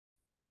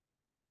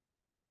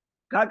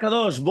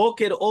Kadosh,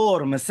 Boker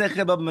Or,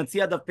 Masechet Bava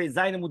Metzia Daf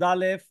Zayin Amud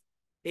Aleph,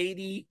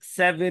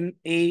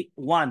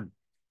 87a1.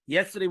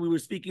 Yesterday we were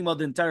speaking about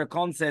the entire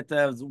concept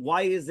of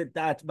why is it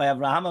that by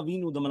Avraham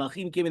Avinu the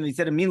Malachim came and they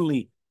said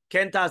immediately,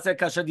 Ken ta'aseh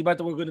kasher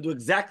dibarta, we're going to do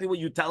exactly what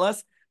you tell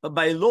us. But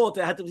by Lot,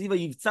 it had to be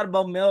Yivtzar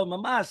Ba'mel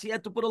Mamash. He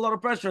had to put a lot of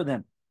pressure on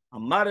them.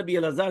 Amar Rabbi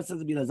Elazar says,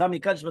 Rabbi Elazar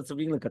mikadosh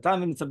v'tzavim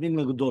lekatan v'tzavim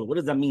legadol. What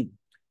does that mean?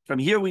 From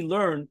here we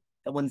learn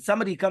that when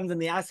somebody comes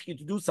and they ask you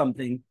to do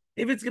something,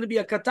 if it's going to be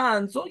a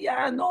katan, so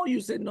yeah, no, you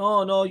say,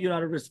 no, you're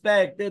not a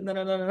respect,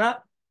 no.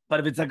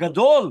 But if it's a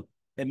gadol,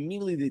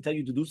 immediately they tell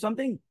you to do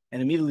something,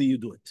 and immediately you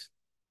do it.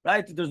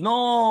 Right? There's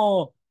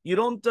no, you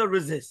don't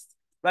resist.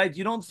 Right?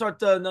 You don't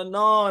start,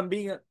 I'm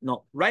being,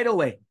 no, right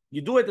away.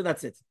 You do it and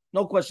that's it.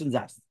 No questions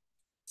asked.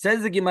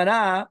 Says the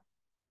Gemara,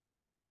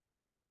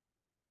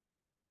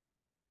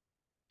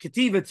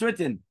 Ketiv, it's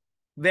written,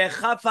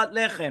 Vechafat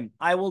lechem,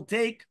 I will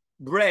take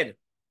bread.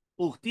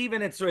 Uchtiv,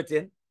 and it's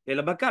written,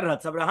 Elabakar,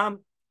 that's Abraham.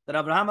 That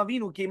Abraham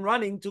Avinu came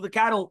running to the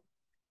cattle.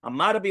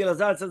 Amar Rabbi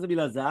Elazar, says Rabbi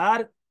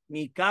Elazar,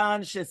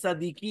 Mikan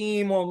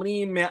shesadikim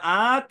omrim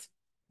me'at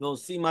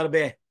v'osim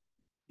arbeh.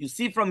 You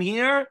see from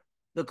here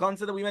the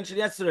concept that we mentioned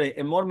yesterday.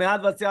 Emor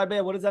me'at v'osim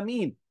arbeh. What does that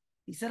mean?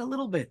 He said a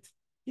little bit.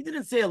 He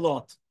didn't say a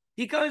lot.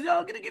 He comes,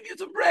 I'm going to give you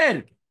some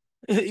bread.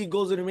 He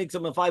goes in and makes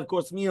him a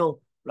 5-course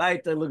meal,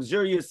 right? A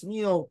luxurious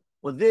meal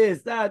with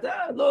this, that.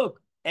 Look,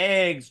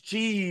 eggs,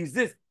 cheese,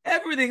 this,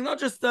 everything,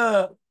 not just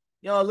a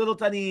little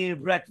tiny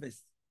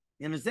breakfast.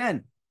 You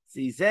understand? So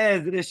he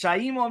says, the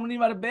Reshaim omrim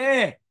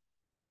arbeh.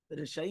 The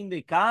Reshaim,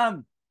 they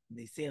come,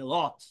 they say a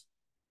lot.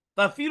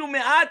 But they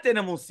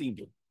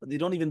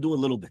don't even do a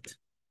little bit.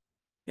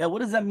 Yeah,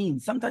 what does that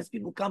mean? Sometimes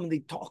people come and they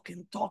talk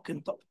and talk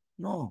and talk.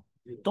 No,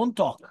 don't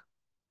talk.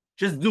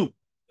 Just do.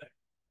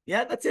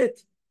 Yeah, that's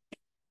it.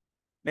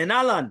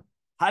 Menalan,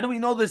 how do we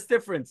know this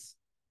difference?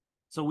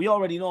 So we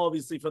already know,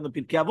 obviously, from the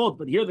Pirkei Avot,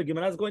 but here the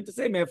Gemara is going to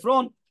say,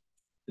 Me'efron,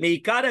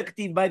 Me'ikar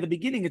aktiv, by the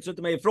beginning, it's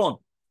written Me'efron.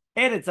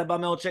 What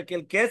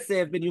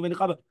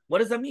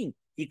does that mean?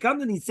 He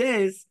comes and he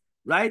says,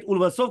 right?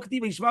 Right?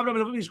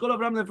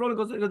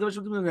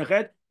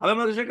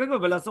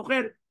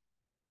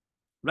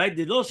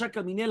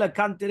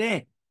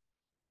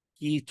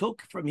 He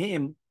took from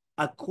him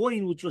a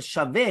coin which was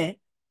shaveh.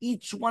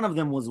 Each one of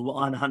them was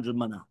 100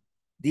 mana.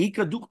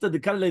 Because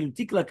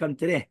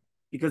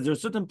there are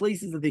certain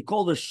places that they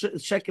call the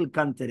shekel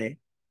kantere,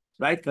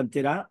 right?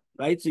 Kantera,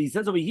 right? So he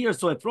says over here,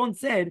 so Ephron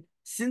said,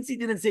 since he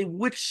didn't say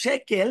which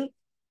shekel,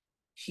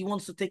 he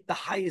wants to take the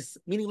highest,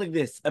 meaning like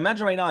this.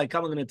 Imagine right now, I'm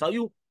going to tell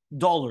you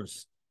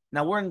dollars.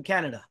 Now we're in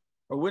Canada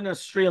or we're in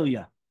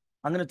Australia.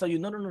 I'm going to tell you,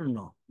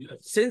 no. Yes.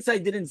 Since I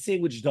didn't say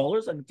which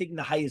dollars, I'm taking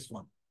the highest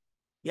one.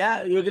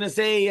 Yeah, you're going to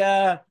say,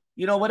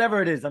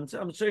 whatever it is. I'm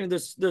showing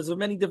there's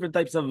many different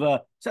types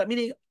of, so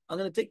meaning I'm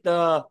going to take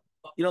the,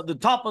 the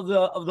top of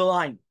the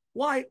line.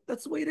 Why?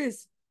 That's the way it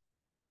is.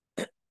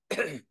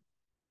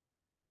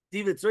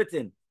 It's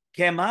written,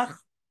 Kemach.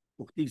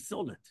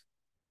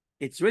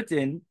 It's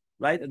written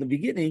right at the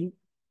beginning,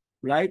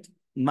 right?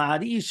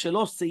 Mari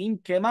shelosh seim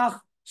kemach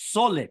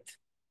solet.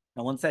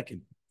 Now 1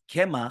 second.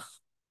 Kemach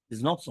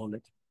is not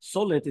solet.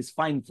 Solet is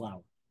fine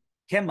flour.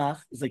 Kemach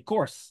is like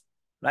coarse,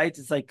 right?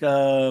 It's like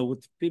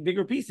with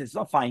bigger pieces. It's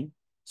not fine.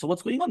 So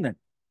what's going on then?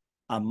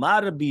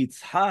 Amar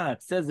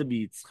Bitzchak, says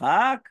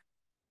Bitzchak,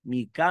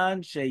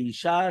 mikan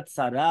sheisha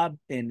tzarab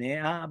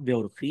enea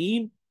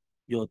beorchim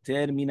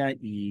yoter mina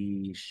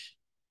ish.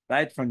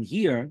 Right from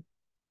here.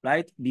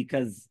 Right?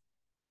 Because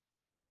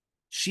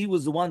she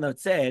was the one that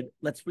said,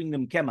 let's bring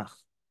them kemach.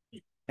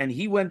 And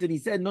he went and he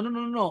said,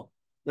 no.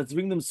 Let's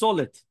bring them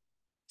solet.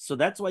 So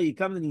that's why he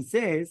comes and he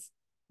says,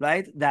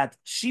 right, that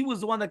she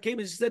was the one that came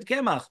and she said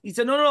kemach. He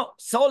said, no,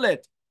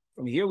 solet.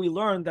 From here we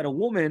learn that a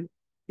woman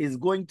is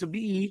going to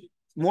be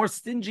more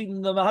stingy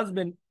than the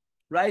husband,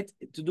 right,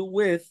 to do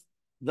with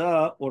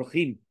the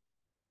orchim.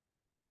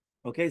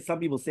 Okay, some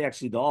people say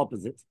actually the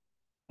opposite.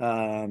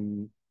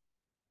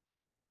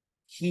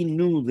 He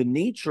knew the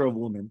nature of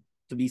women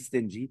to be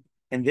stingy,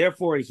 and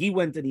therefore he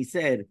went and he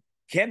said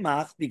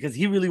kemach because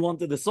he really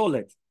wanted the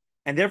solet,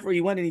 and therefore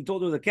he went and he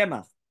told her the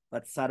kemach.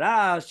 But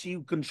Sarah,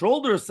 she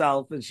controlled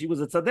herself and she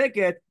was a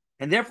tzadeket,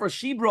 and therefore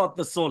she brought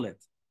the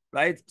solet,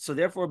 right? So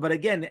therefore, but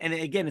again,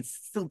 it's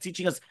still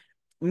teaching us,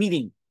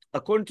 meaning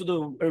according to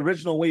the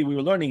original way we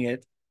were learning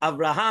it,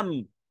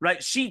 Abraham,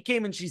 right? She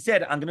came and she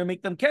said, I'm going to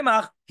make them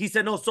kemach. He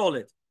said, no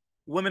solet.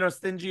 Women are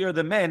stingier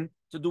than men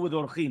to do with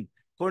orchim.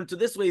 According to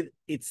this way,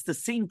 it's the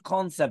same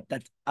concept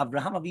that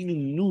Abraham Avinu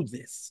knew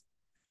this.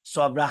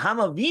 So Abraham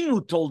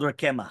Avinu told her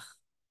kemach.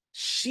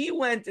 She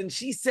went and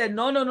she said,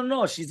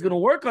 no. She's going to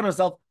work on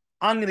herself.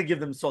 I'm going to give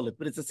them solet.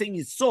 But it's the same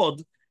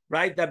yisod,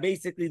 right? That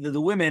basically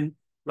the women,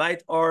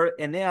 right, are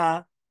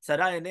enea,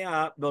 tzara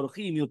enea,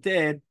 beorchim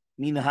yoter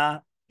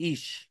minha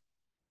ish.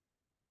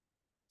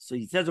 So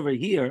he says over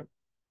here,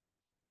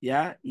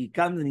 yeah, he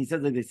comes and he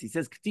says like this. He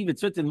says, K'tiv,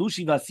 it's written,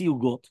 Lushi v'asi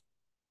ugot.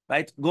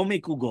 Right? Go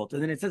make ugot.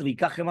 And then it says,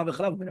 V'ikach chema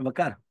v'chalav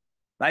v'nevakar.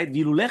 Right?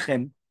 V'ilu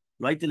lechem.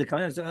 Right? I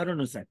don't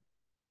understand.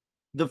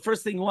 The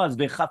first thing was,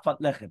 V'chafat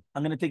lechem.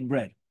 I'm going to take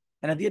bread.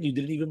 And at the end, you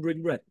didn't even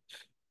bring bread.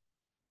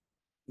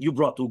 You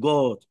brought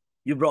ugot,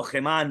 you brought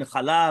cheman,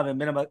 chalav, and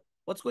ben.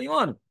 What's going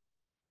on?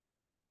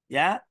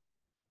 Yeah?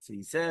 So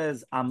he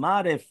says,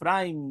 Amar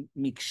Ephraim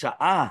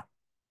Miksha'a,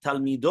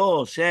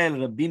 Talmido Shel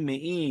Rabbi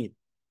Meir,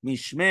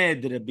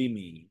 Mishmed Rabbi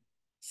Meir.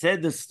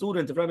 Said the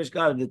student of Rabbi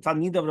Shkar, the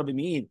Talmid of Rabbi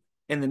Meir,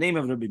 in the name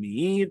of Rabbi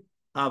Meir,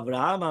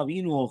 Avraham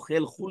Avinu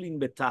ochel chulin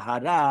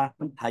betahara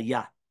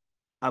haya.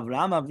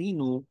 Avraham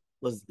Avinu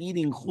was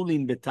eating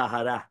chulin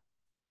betahara.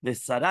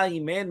 Vesara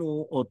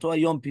imenu oto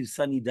hayom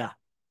pirsa nida.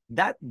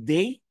 That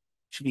day,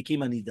 she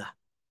became a nida.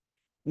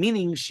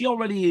 Meaning, she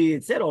already,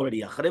 it said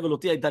already,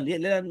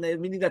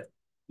 meaning that,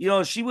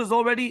 she was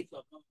already,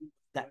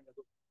 that,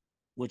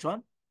 which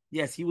one?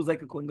 Yes, he was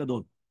like a Kohen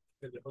Gadol.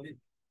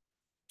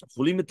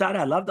 Chulim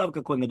Mitara, loved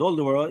Avka Kohen Gadol.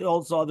 There were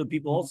also other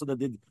people also that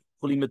did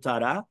Chulim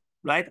Mitara,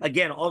 right?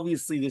 Again,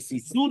 obviously the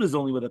Sisud is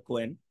only with a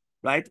Kohen,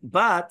 right?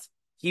 But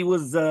he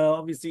was,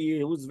 obviously,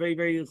 he was very,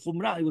 very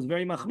Chumrah, he was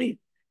very Machmir.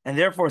 And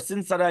therefore,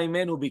 since Sarah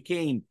Imenu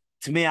became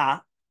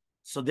Tme'ah,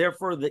 so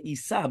therefore the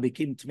Isa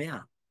became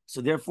Tme'ah. So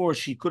therefore,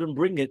 she couldn't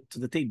bring it to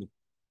the table.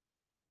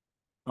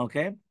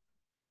 Okay?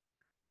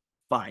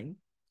 Fine.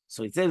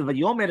 So it says,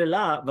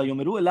 Vayomeru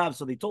elav,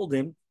 so they told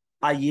him,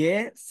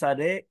 Ayeh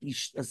Sarah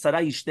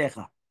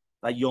Ishtecha.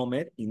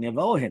 Vayomer Ineva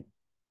Ohel.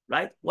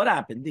 Right? What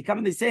happened? They come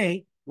and they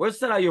say, where's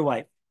Sarah, your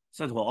wife? He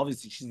says, well,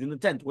 obviously, she's in the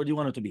tent. Where do you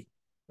want her to be?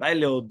 Right?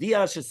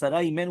 Leodia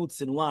Sarah imenu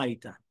tzinua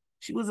ita.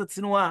 She was a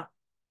tzinua.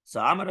 So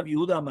Amar Rav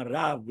Yehuda Amar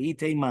Rav,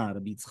 V'iteima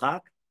Rabbi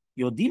Yitzchak,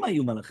 Yodim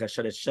ayu malachei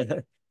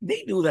Sheresh.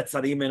 They knew that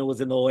Sarah imenu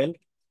was in the oil.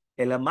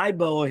 Elamai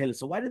ba'ohel.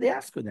 So why did they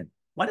ask her then?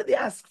 Why did they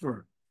ask for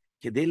her?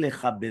 In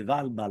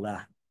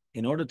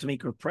order to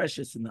make her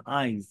precious in the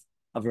eyes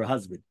of her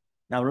husband.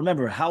 Now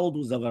remember, how old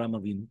was Avraham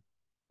Avinu?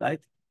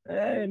 Right?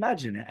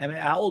 Imagine. I mean,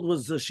 how old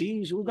was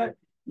she? She was like,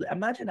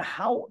 imagine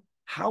how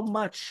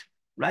much,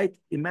 right?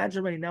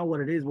 Imagine right now what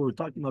it is we're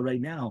talking about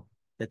right now.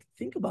 That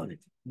think about it.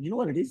 You know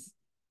what it is?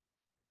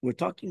 We're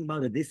talking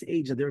about at this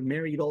age that they're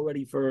married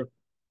already for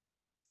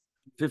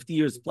 50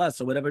 years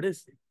plus or whatever it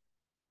is.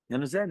 You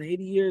understand?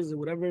 80 years or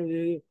whatever.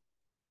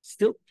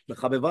 Still,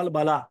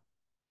 the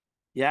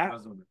yeah?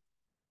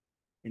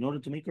 In order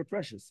to make her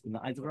precious in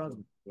the eyes of her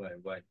husband. Why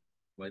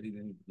didn't he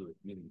do it?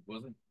 Meaning it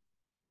wasn't?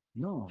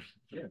 No.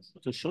 Yes.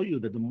 To show you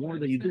that the more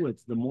that you do it,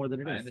 the more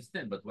that it is. I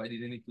understand, but why did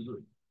he need to do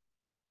it?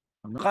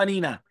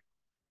 Chanina.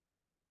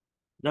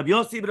 Rabbi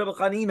Yossi Rabbi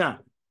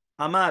Chanina.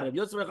 Amar. Rabbi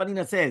Yossi Rabbi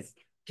Chanina says,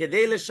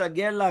 Kedei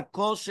leshager la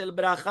kos shel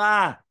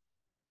bracha.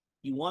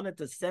 He wanted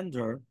to send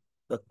her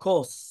the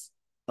kos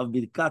of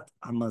Birkat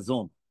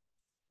Hamazon,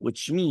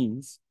 which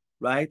means,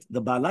 right,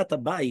 the Baalat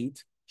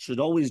Habayit should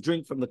always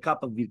drink from the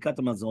cup of Birkat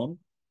Hamazon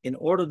in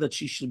order that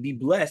she should be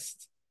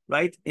blessed,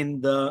 right,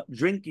 in the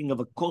drinking of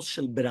a kos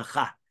shel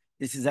bracha.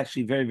 This is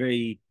actually very,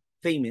 very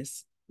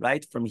famous,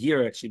 right? From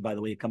here, actually, by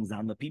the way, it comes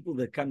down. The people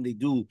that come, they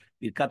do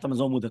Birkat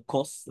Hamazon with a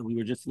kos that we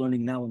were just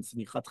learning now in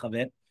Smichat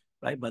Chaver,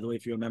 right? By the way,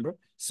 if you remember.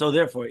 So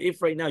therefore, if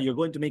right now you're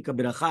going to make a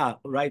bracha,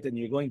 right, and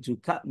you're going to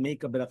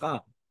make a bracha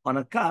on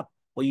a cup,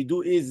 what you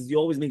do is you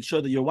always make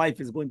sure that your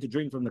wife is going to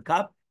drink from the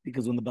cup,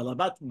 because when the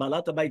Baalat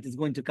Habayit is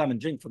going to come and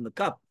drink from the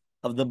cup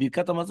of the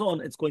Birkat Hamazon,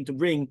 it's going to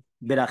bring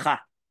bracha.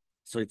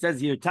 So it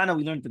says here, Tana,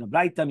 we learned in the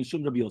Braita,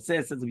 Mishum Rabbi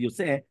Yosef, says of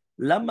Yosef,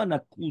 Lama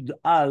nakud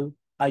al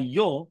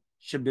ayo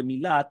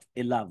shebemilat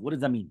elav. What does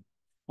that mean?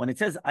 When it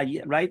says,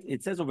 right,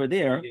 it says over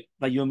there,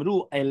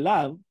 Vayomru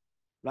elav,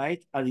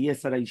 right, al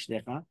yesara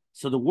ishtecha.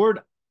 So the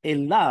word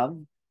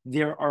elav,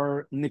 there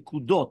are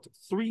nekudot,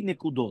 3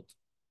 nekudot.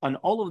 On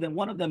all of them,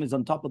 one of them is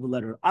on top of the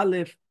letter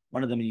Aleph,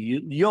 one of them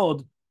is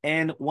Yod,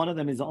 and one of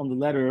them is on the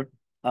letter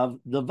of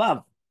the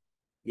Vav.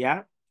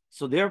 Yeah?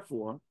 So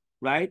therefore,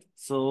 right?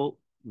 So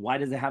why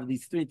does it have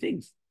these 3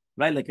 things?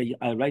 Right? Like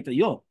I write a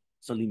Yod.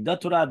 So Limda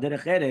Torah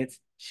derech eretz,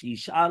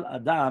 sheishal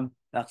Adam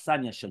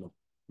v'achsanya shelo.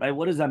 Right?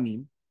 What does that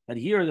mean? That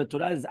here the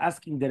Torah is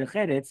asking derech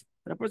eretz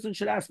that a person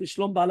should ask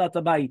Shalom ba'alat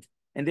habayit.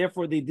 And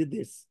therefore they did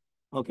this.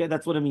 Okay?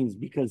 That's what it means.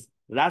 Because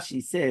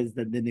Rashi says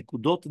that the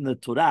nekudot in the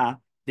Torah,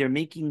 they're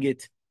making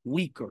it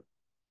weaker,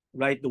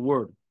 right? The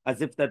word,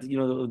 as if that,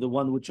 the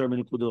one which are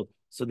nekudot.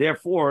 So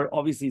therefore,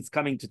 obviously, it's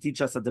coming to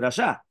teach us a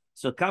drasha.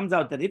 So it comes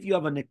out that if you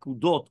have a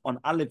nekudot on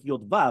Aleph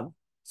Yod Vav,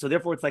 so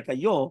therefore it's like a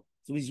yo,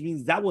 so which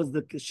means that was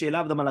the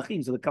shelah of the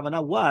malachim. So the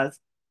kavanah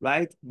was,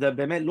 right, the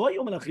bemet lo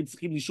yo malachim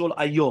tzrichim lishol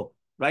ayo,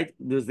 right?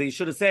 They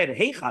should have said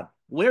Hechal,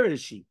 where is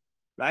she,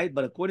 right?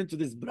 But according to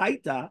this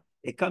braita,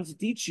 it comes to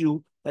teach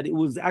you that it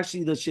was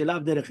actually the shelah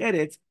of derech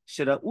eretz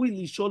shera'ui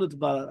lishol et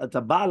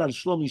ba'al al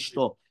shlom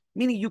ishto.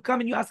 Meaning you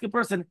come and you ask a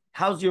person,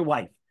 how's your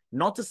wife?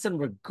 Not to send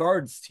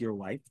regards to your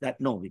wife,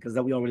 because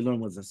that we already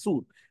learned was a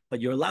suit, but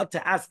you're allowed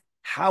to ask,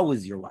 how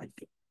is your wife?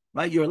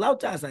 Right? You're allowed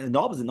to ask, and the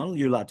opposite, not only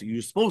you're allowed to,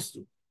 you're supposed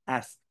to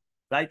ask,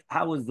 right?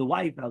 How is the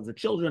wife? How's the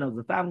children? How's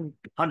the family?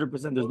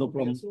 100%, there's no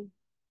problem.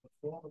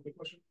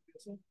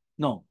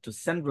 No, to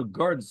send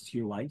regards to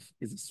your wife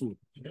is a suit.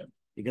 Yeah.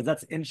 Because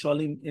that's in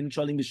Shalom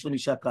B'Shlom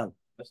Shakal.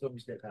 That's what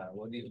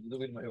What do you do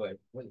with my wife?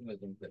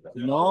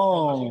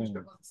 No.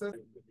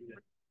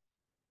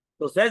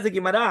 So says the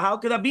Gemara, how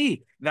could that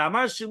be?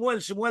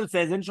 Shmuel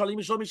says,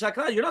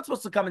 you're not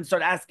supposed to come and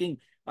start asking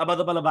about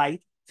the balabait.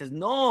 It says,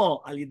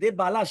 no,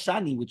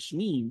 which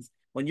means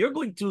when you're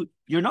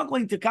not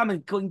going to come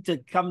and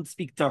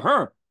speak to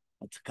her,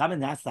 but to come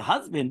and ask the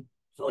husband,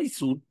 so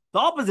the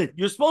opposite.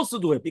 You're supposed to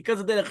do it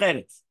because of the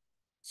Eretz.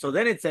 So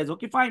then it says,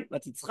 okay, fine.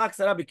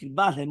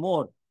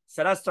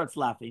 Sarah starts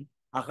laughing.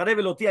 After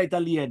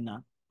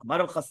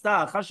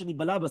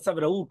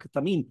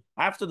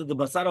the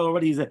basar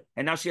already is,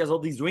 and now she has all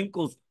these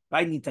wrinkles,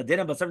 right? He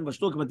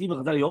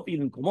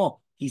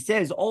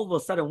says, all of a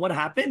sudden, what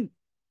happened?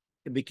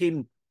 It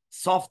became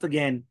soft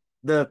again.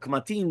 The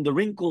kamatim, the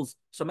wrinkles.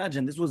 So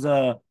imagine this was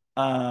they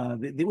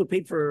would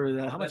pay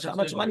for how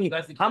much money?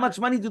 How much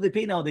money do they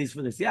pay nowadays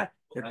for this? Yeah,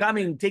 they're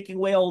coming, taking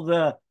away all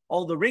the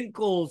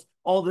wrinkles,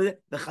 all the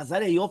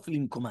chazare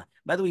yofilim kuma.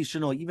 By the way, you should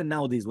know, even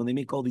nowadays when they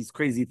make all these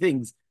crazy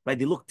things, right?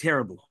 They look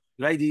terrible.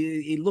 Right,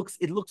 it looks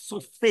so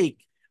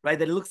fake, right?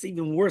 That it looks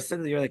even worse.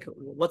 And you're like,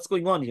 what's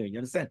going on here? You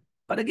understand?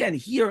 But again,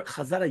 here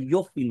chazara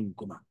yofi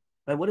kuma.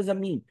 Right? What does that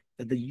mean?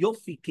 That the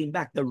yofi came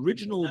back, the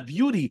original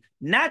beauty,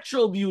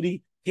 natural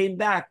beauty, came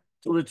back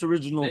to its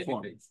original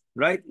form.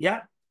 Right?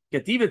 Yeah.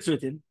 Ketivet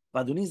written,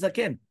 vaduni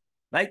zaken.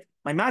 Right?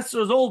 My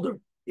master is older,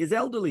 is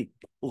elderly.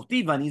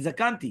 Uchtivani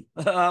zakanti.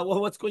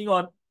 What's going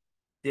on?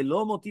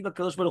 What?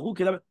 HaKadosh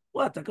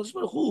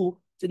Baruch Hu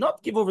did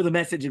not give over the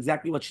message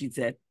exactly what she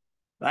said.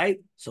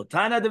 Right? So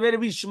Tana de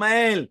Rabbi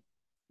Ishmael.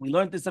 We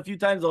learned this a few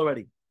times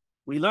already.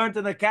 We learned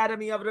in the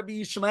academy of Rabbi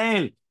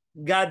Ishmael.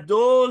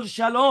 Gadol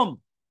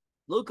Shalom.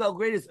 Look how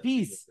great his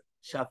peace.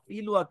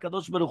 Shafilu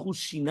HaKadosh Baruch Hu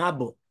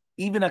shinabo.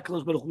 Even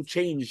HaKadosh Baruch Hu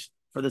changed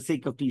for the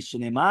sake of peace.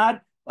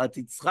 Shneimar,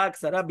 Vatitzchak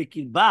Sarah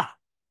Bekilbah.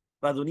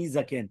 Vadoni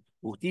Zaken.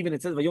 Even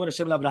it says, Vayomer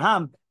Hashem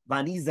LaAvraham,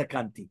 Vani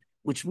Zakanti.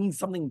 Which means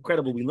something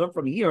incredible. We learn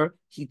from here,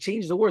 he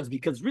changed the words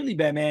because really,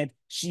 man,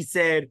 she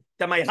said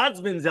that my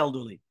husband's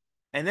elderly.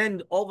 And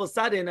then all of a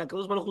sudden,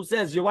 HaKadosh Baruch Hu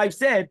says, your wife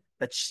said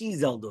that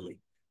she's elderly,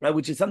 right?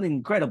 Which is something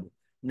incredible.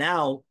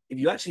 Now, if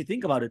you actually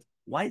think about it,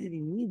 why did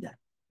he need that?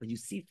 But you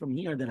see from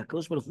here that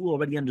HaKadosh Baruch Hu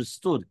already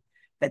understood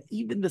that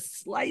even the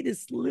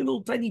slightest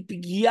little tiny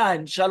pigiyah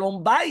and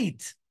shalom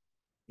bait,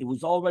 it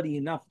was already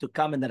enough to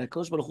come and that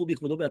HaKadosh Baruch Hu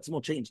b'chvodo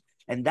b'atzmo changed.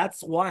 And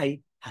that's why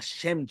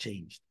Hashem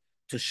changed.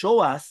 To show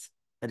us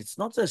that it's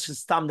not just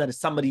stam that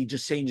somebody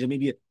just changed and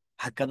maybe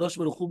HaKadosh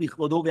Baruch Hu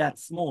b'chvodo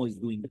b'atzmo is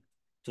doing it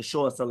to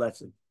show us a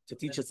lesson. To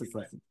teach us this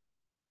lesson.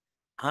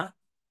 Huh?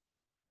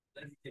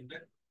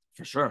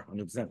 For sure,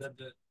 100%.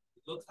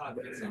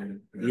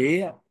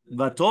 Yeah.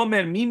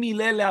 Vatomer mimi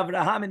le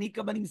Avraham and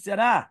Ika banim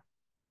Sarah.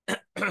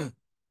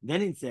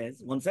 Then it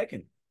says, 1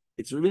 second.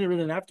 It's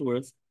written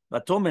afterwards.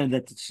 Vatomer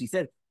that she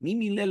said,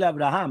 mimi le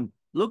Avraham.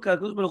 Look,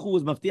 HaKadosh Baruch Hu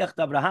was maftiach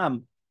to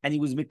Avraham, and he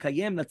was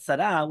mekayem that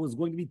Sarah was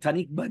going to be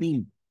tanik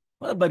banim.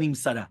 What banim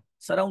Sarah?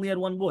 Sarah only had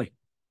one boy.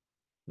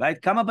 Right?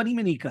 Kama banim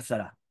and Ika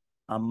Sarah.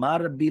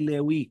 Amar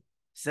bilewi.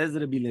 Says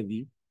Rabbi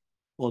Levi,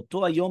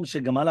 אותו היום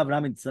שגמל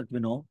אברהם את יצחק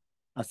בנו,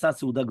 עשה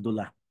סעודה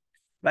גדולה.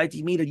 Right?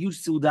 He made a huge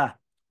סעודה.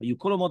 היו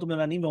כל אומות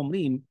ומרנים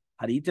ואומרים,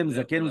 הראיתם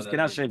זקן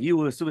וזקנה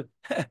שהביאו,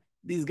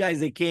 these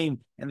guys, they came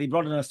and they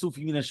brought in a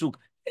sufi in a shuk.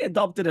 They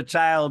adopted a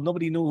child.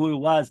 Nobody knew who it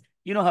was.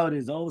 You know how it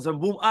is. All of a sudden,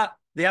 boom,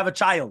 they have a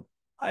child.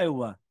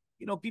 Iowa.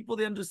 You know, people,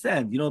 they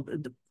understand. You know,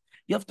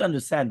 you have to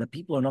understand that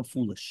people are not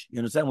foolish. You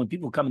understand? When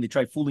people come and they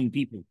try fooling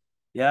people,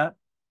 yeah?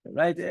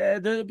 Right?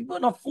 The people are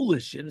not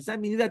foolish. You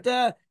understand? Meaning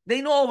that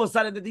they know all of a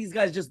sudden that these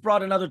guys just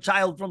brought another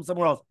child from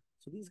somewhere else.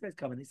 So these guys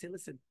come and they say,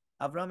 listen,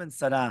 Avram and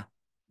Sarah,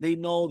 they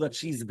know that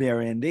she's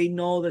barren. They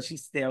know that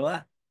she's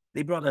sterile.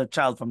 They brought a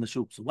child from the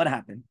shuk. So what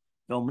happened?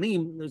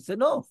 They said,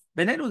 no,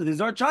 Benenu, this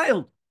is our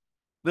child.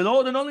 And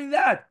not only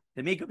that,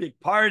 they make a big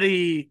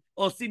party.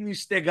 Osim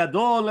nishte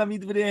gadol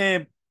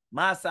amidvrem.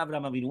 Mas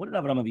Avram Avinu. What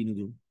did Avram Avinu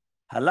do?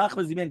 Halach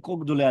v'zimen kol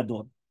gdolei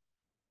ador.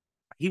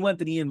 He went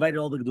and he invited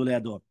all the gdolei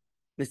ador.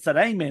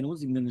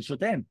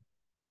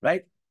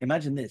 Right?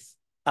 Imagine this.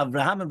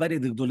 Abraham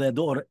invited the Gdolei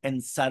Ador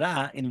and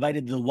Sarah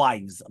invited the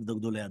wives of the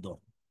Gdolei Ador.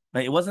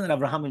 Right? It wasn't that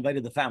Abraham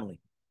invited the family.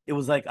 It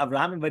was like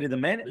Abraham invited the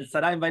men and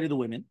Sarah invited the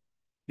women.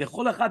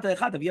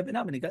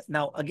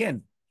 Now,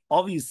 again,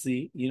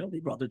 obviously, you know, they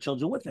brought their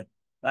children with them.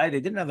 Right?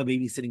 They didn't have a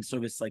babysitting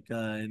service like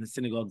in the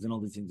synagogues and all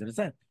these things.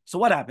 Understand? So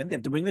what happened? They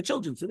have to bring the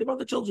children. So they brought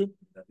the children.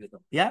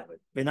 Yeah?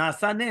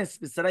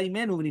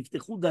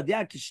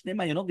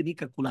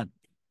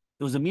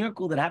 There was a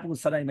miracle that happened with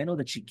Sarah Imenu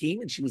that she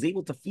came and she was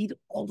able to feed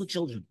all the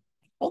children,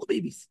 all the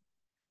babies.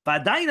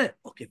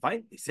 Okay,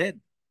 fine. They said,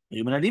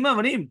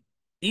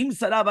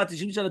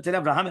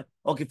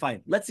 okay,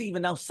 fine. Let's say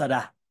even now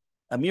Sarah.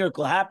 A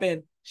miracle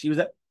happened. She was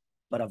at,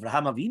 but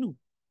Avraham Avinu,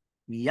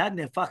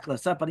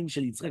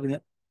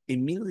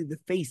 immediately the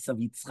face of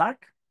Yitzchak,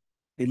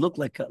 they look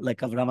like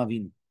Avraham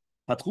Avinu.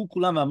 And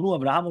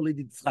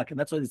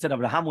that's why they said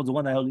Abraham was the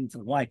one that held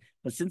Yitzchak. Why?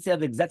 But since they have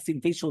the exact same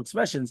facial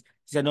expressions,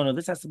 he said, no,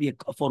 this has to be a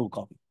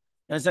photocopy.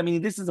 And I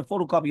mean, this is a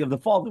photocopy of the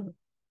father.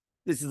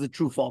 This is a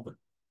true father.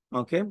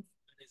 Okay?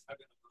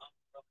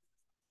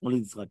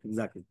 Only Yitzchak,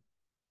 exactly.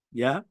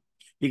 Yeah?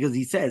 Because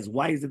he says,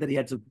 why is it that he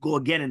had to go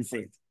again and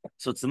say it?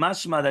 So it's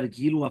mashma that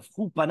kilu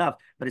afchu panav.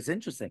 But it's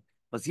interesting.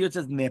 But here it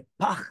says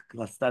nepach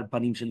lastar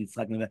panim shel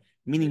Yitzchak,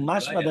 meaning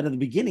mashma that at the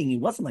beginning it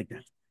wasn't like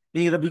that.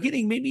 Meaning at the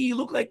beginning maybe you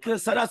look like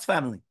Sarah's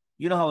family.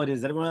 You know how it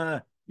is.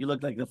 Everyone, you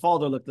look like the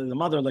father, look like the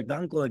mother, like the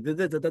uncle, like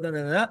this.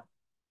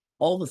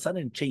 All of a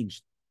sudden it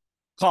changed.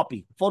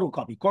 Copy,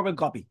 photocopy, Corbin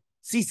copy,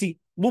 CC,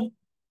 boom,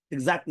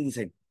 exactly the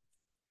same.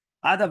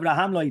 Ad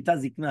Abraham lo ita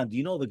zikna. Do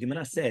you know the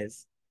Gemara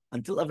says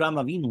until Abraham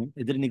Avinu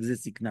it didn't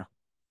exist zikna,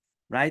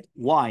 right?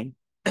 Why?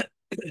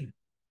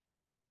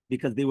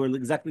 Because they were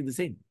exactly the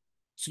same.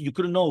 So you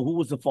couldn't know who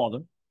was the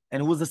father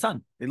and who was the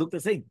son. They looked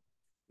the same.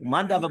 So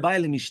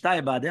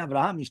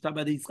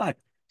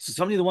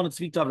somebody that wanted to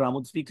speak to Abraham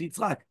would speak to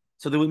Yitzchak.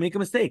 So they would make a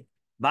mistake.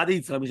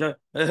 Speak to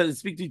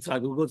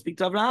Yitzchak, we'll go speak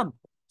to Abraham.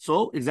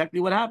 So exactly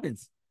what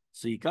happens.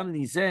 So he comes and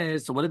he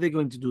says, so what are they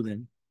going to do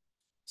then?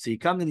 So he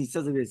comes and he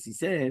says this. He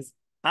says,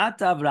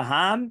 At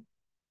Abraham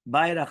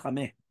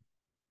Bayrachameh.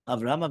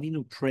 Abraham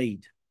Avinu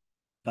prayed.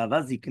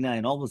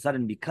 And all of a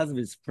sudden, because of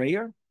his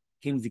prayer,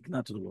 came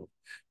zikna to the world.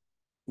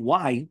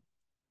 Why?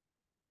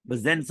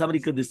 But then somebody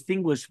could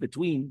distinguish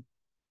between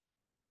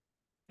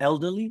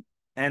elderly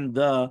and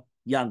the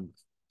young.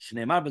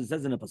 Shneimar, but it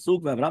says in a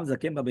pasuk, Abraham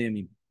zakem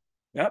b'yamim.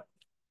 Yep.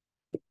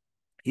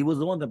 He was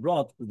the one that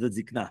brought the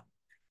zikna.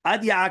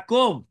 Ad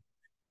Yaakov.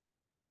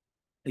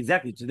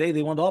 Exactly. Today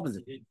they want the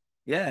opposite.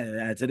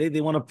 Yeah. Today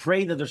they want to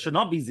pray that there should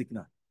not be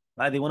zikna.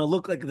 Right? They want to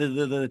look like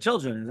the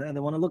children. They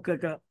want to look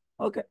like a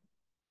okay.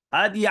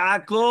 Ad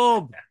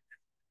Yaakov.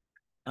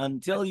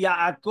 Until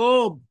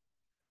Yaakov.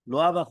 Lo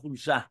hava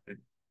chulsha. There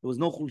was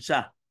no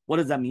chulsha. What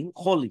does that mean?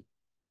 Choli.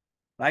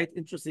 Right?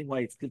 Interesting why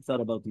it skips out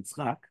about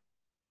Yitzchak.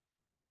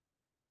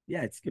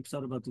 Yeah, it skips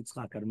out about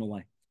Yitzchak. I don't know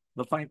why.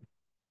 But fine.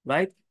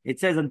 Right? It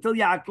says, until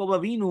Yaakov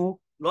Avinu,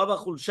 lo hava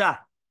chulsha.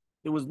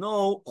 There was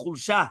no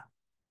chulsha.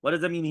 What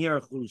does that mean here,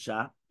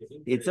 chulsha?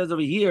 It says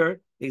over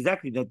here,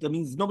 exactly, that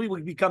means nobody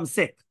would become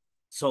sick.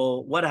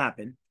 So what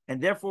happened?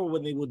 And therefore,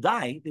 when they would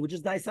die, they would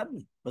just die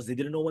suddenly. Because they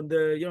didn't know when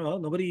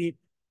nobody...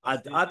 So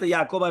then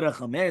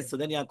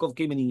Yaakov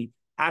came and he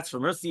asked for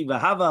mercy. And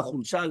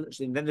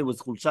then there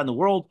was chulsha in the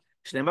world.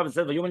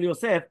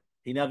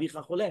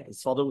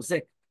 His father was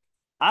sick.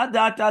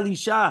 Adat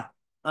Elisha,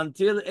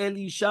 until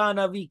Elisha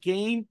Navi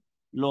came,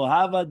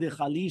 lohava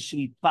dechalish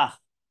ripach.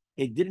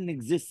 It didn't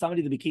exist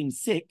somebody that became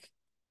sick,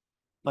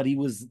 but he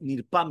was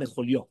nirpa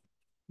mecholyo.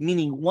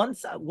 Meaning,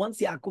 once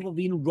Yaakov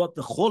Avinu brought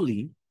the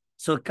choli,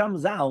 so it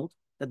comes out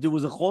that there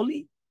was a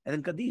choli and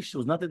then kaddish. There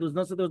was nothing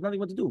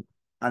what to do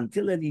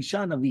until Elisha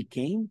Navi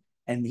came,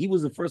 and he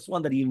was the first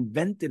one that he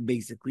invented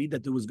basically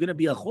that there was going to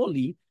be a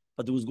choli,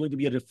 but there was going to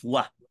be a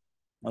refuah.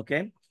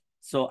 Okay,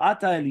 so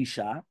Ata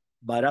Elisha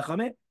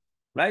barachame.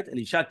 Right?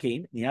 Elisha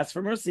came and he asked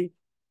for mercy.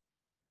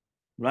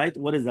 Right?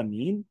 What does that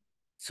mean?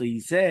 So he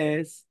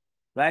says,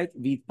 right,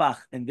 vitpach,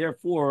 and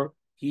therefore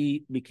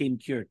he became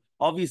cured.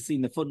 Obviously,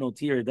 in the footnote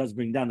here, it does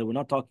bring down that we're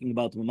not talking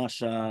about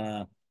mamash,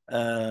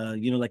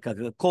 like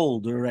a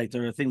cold or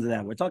things like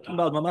that. We're talking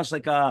about mamash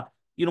like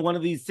one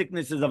of these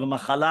sicknesses of a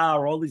machala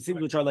or all these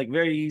things which are like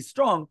very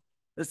strong.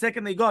 The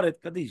second they got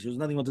it, kaddish, there's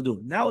nothing what to do.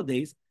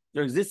 Nowadays,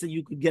 there exists that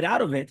you could get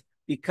out of it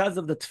because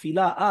of the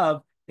tefillah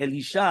of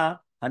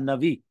Elisha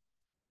Hanavi.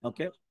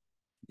 Okay,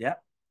 yeah.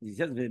 He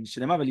says,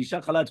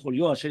 Elisha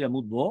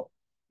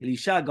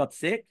got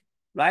sick,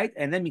 right?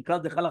 And then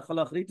because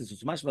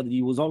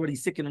he was already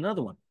sick in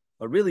another one.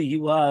 But really, he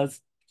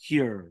was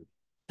cured.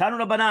 Tanu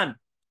Rabbanan.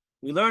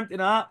 We learned in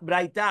a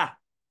Braita.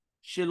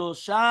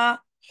 Shelosha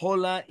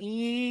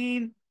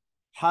Holain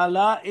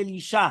Hala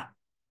Elisha.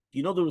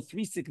 You know, there were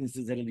 3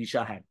 sicknesses that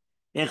Elisha had.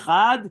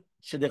 Echad,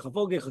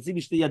 Shedechafo Gechazi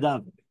B'shtei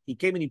Yadav. He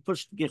came and he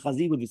pushed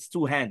Gechazi with his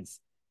 2 hands.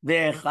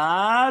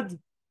 Ve'echad,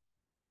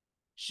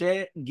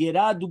 that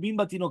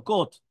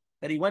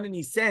he went and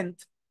he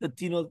sent the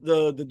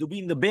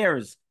dubim, the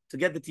bears, to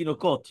get the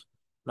tinokot,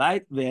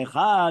 right?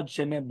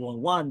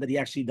 One that he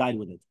actually died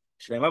with it.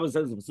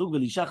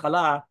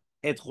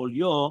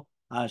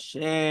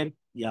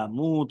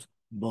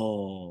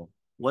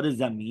 What does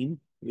that mean?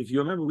 If you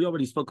remember, we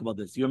already spoke about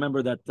this. You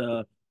remember that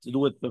to do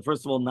with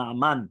first of all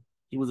Naaman,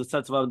 he was a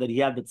tzaddik that he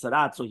had the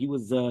tzarat, so he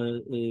was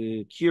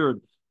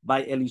cured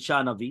by Elisha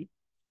Navi.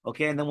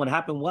 Okay, and then what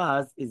happened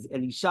is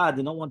Elisha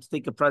did not want to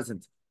take a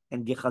present,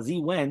 and Gehazi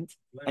went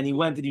and he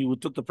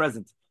took the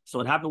present. So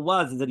what happened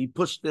is that he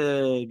pushed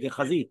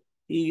Gehazi.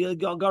 He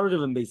got rid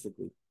of him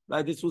basically.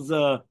 Right? This is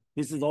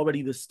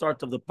already the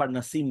start of the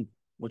parnasim,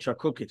 which are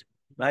crooked,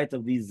 right?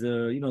 Of these,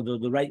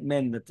 the right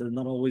men that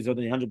not always are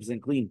they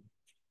 100% clean.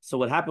 So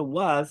what happened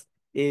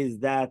is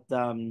that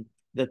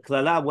the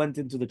klala went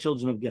into the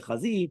children of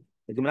Gehazi.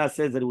 The Gemara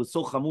says that it was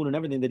so chamun and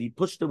everything that he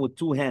pushed them with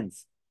 2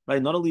 hands, right?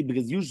 Not only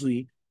because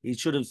usually he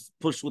should have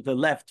pushed with the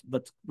left,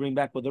 but bring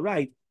back with the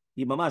right.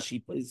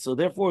 So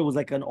therefore, it was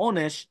like an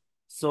onesh.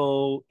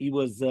 So he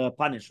was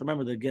punished.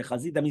 Remember the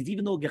Gehazi. That means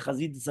even though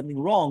Gehazi did something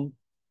wrong,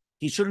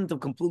 he shouldn't have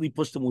completely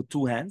pushed him with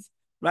 2 hands,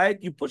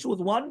 right? You push with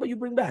one, but you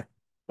bring back,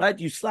 right?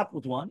 You slap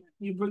with one,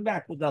 you bring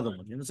back with the other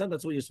one. You understand?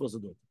 That's what you're supposed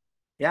to do.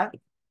 Yeah.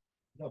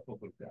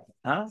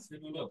 Huh?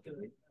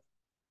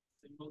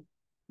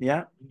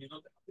 Yeah.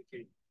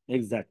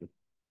 Exactly.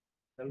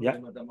 Yeah.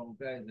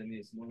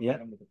 Yeah.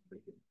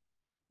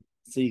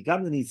 So he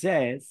comes and he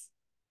says,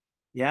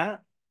 yeah,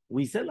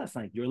 we said last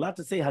night, you're allowed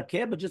to say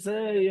hakeh, but just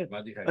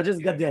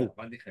gadel.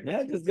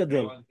 Yeah, just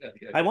gadel.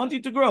 I want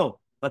you to grow,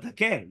 but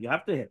hakeh, you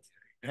have to hit.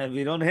 And if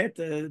you don't hit,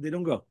 they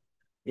don't grow.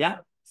 Yeah?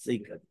 So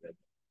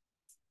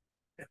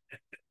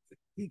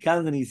he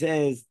comes and he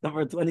says,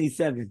 number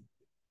 27.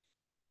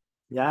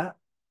 Yeah?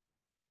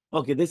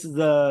 Okay, this is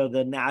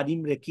the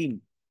Na'arim Rekim,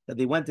 that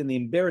they went and they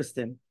embarrassed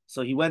him.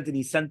 So he went and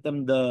he sent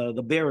them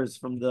the bears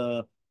from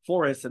the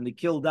forest and they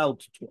killed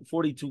out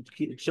 42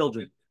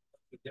 children.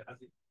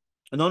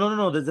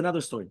 No. There's another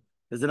story.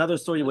 There's another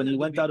story when he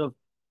went out of,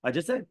 I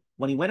just said,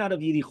 when he went out of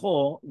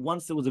Yericho,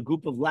 once there was a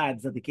group of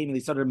lads that they came and they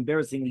started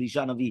embarrassing Elisha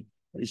Navi.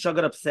 Elisha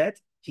got upset.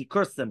 He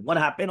cursed them. What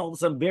happened? All of a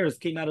sudden, bears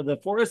came out of the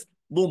forest.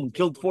 Boom,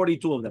 killed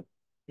 42 of them.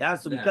 Yeah,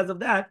 so because of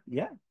that,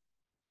 yeah.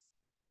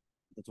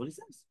 That's what he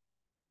says.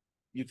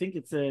 You think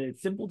it's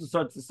simple to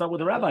start with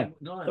the rabbi?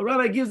 No, the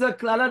rabbi gives a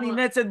klala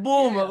nimetzet,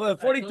 boom,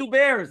 42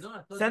 bears.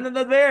 Send them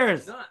the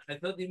bears. No, I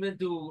thought he meant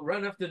to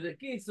run after the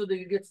kids so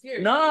they get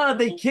scared. No,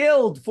 they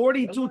killed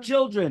 42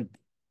 children.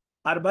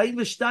 42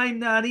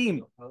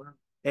 na'arim.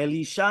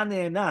 Elisha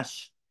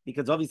ne'enash.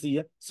 Because obviously,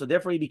 yeah, so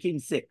therefore he became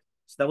sick.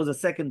 So that was the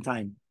second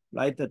time,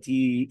 right, that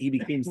he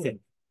became sick.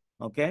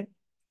 Okay?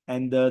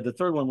 And the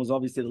third one was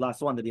obviously the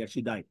last one that he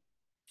actually died.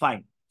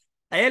 Fine.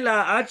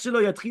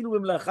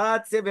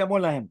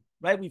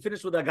 Right? We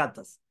finished with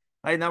Agatas.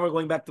 Right? Now we're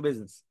going back to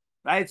business.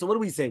 Right? So what do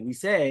we say? We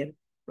said,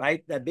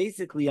 right, that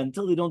basically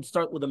until they don't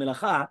start with the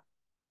melacha,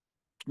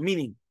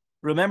 meaning,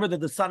 remember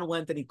that the son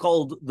went and he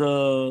called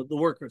the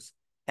workers.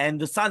 And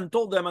the son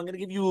told them, I'm going to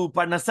give you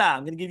parnasa,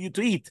 I'm going to give you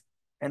to eat.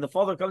 And the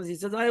father comes, he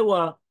says,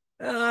 Iowa,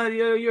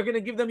 you're going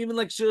to give them even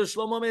like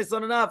Shlomo Melech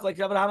son enough, like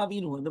Avraham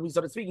Avinu. And then we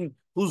started speaking,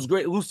 who's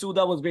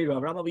Suda was greater,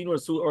 Avraham Avinu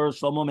or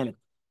Shlomo Melech.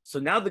 So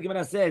now the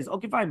Gemara says,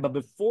 okay, fine, but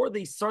before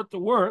they start the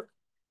work,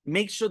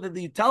 make sure that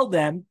you tell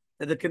them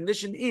that the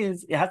condition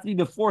is, it has to be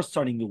before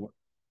starting the work,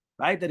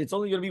 right? That it's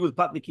only going to be with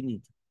pat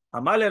v'kinit.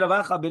 Elmaleh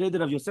Ravacha bered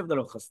Rav Yosef de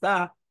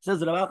Rochasta,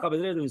 says Ravacha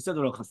bered Rav Yosef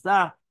de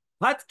Rochasta,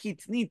 pat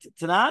kitnit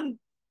tnan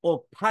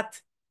or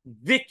pat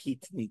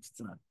v'kitnit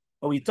tnan.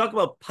 Or we talk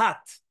about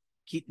pat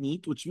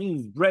kitnit, which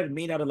means bread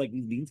made out of like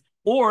these beans,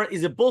 or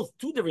is it both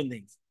two different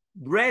things?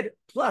 Bread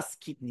plus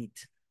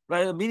kitnit,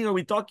 right? Meaning, are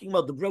we talking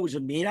about the bread which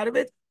is made out of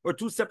it, or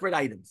two separate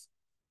items?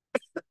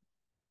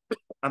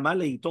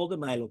 Elmaleh, he told him,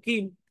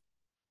 Elokim,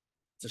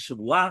 it's a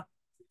shavua,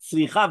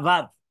 tzricha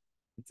vav.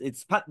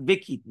 It's pat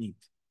v'kit meat.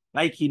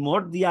 Like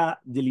himordia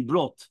de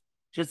librot,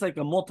 just like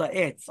a mota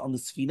etz on the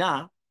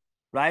sfina,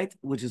 right?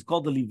 Which is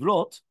called the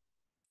librot,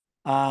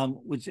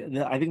 which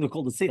I think they're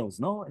called the sails,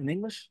 no? In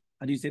English?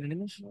 How do you say it in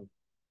English?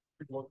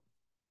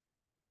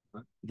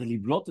 The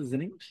librot is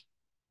in English?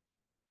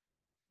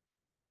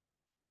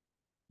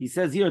 He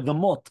says here, the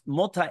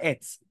mota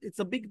etz. It's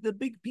the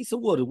big piece of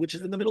wood, which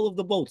is in the middle of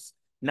the boats.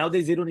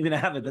 Nowadays, they don't even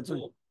have it. That's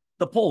what,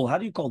 the pole. How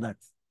do you call that?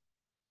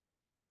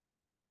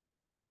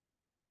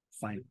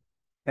 Fine.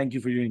 Thank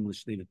you for your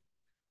English, David.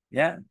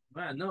 Yeah?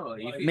 Man, no.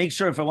 Make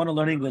sure if I want to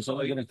learn English, I'm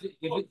going to...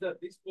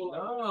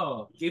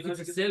 If it's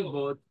a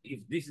sailboat,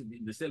 if this is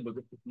the sailboat,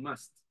 it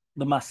must.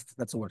 The must.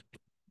 That's the word.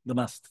 The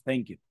must.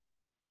 Thank you.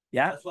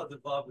 Yeah? That's what the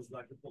vav is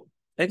like.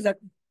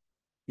 Exactly.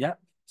 Yeah.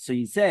 So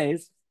he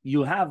says,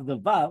 you have the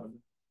vav,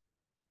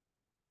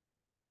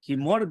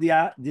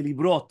 Kimordia de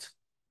librot.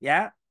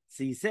 Yeah?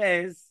 So he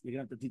says, you're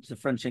going to have to teach the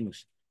French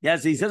English. Yeah,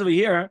 so he says over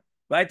here,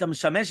 right? So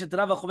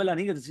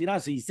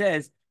he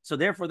says, so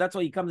therefore that's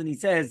why he comes and he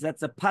says,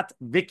 that's a pat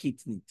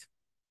vikitnit.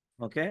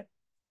 Okay?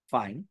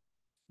 Fine.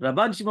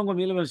 Rabban Shimon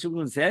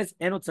Gamliel says,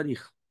 Eno tzarich.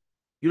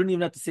 You don't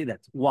even have to say that.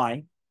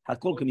 Why?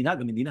 Hakol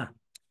keminhag hamedina.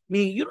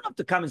 Meaning, you don't have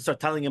to come and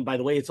start telling him, by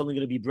the way, it's only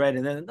going to be bread,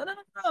 and then,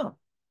 no.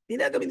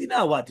 Minhag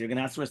hamedina, what? You're going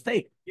to ask for a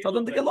steak. Tell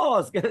them to get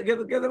lost. Get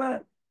them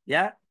out.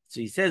 Yeah? So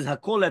he says,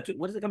 Hakol,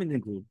 what does it come in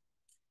include?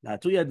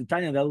 Which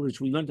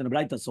we learned in the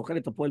Braita,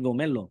 Socheret Apoel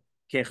V'Omer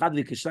Ke'echad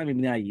V'Keshnayim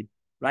Ibnei Ayid,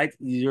 right?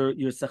 Your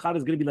sechar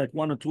is going to be like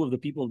one or two of the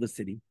people of the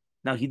city.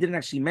 Now, he didn't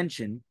actually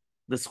mention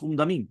the schum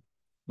damim.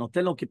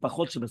 Noten lo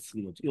kepachot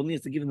shebasrilot. He only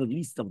has to give him the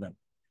least of them.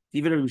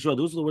 Those are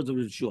the words of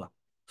Yeshua.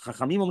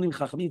 Chachamim omrim,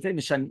 Chachamim say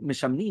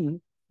meshamnin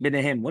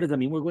benehem. What does that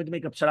mean? We're going to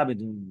make up pshara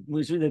between.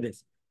 We should do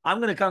this. I'm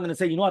going to come and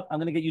say, you know what? I'm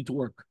going to get you to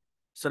work.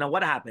 So now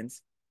what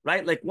happens?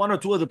 Right? Like one or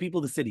two of the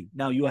people of the city.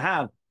 Now you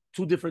have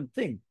two different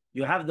things.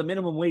 You have the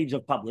minimum wage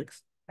of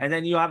Publix, and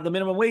then you have the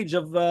minimum wage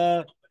of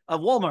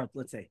Walmart,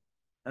 let's say.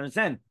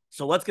 Understand?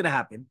 So what's going to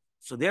happen?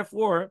 So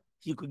therefore,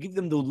 you could give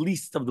them the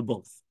least of the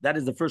both. That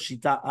is the first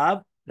shita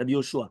of Rabbi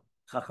Yoshua.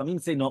 Chachamim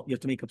say, no, you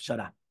have to make up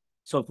shara.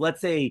 So if let's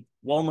say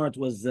Walmart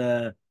was,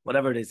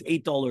 whatever it is,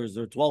 $8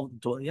 or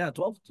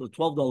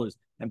 $12,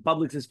 and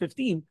Publix is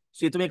 15,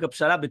 so you have to make up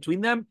shara between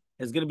them.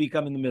 It's going to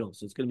become in the middle.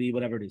 So it's going to be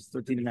whatever it is,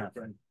 13 and a half.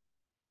 Right?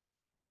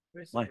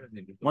 Why?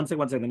 One second.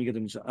 Let me get the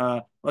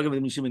Mishnah.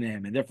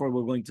 And therefore,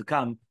 we're going to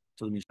come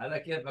to the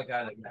Mishnah.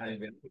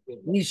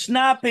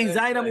 Mishnah Pei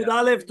Zayin Amud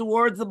Aleph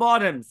towards the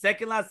bottom.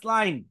 Second last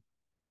line.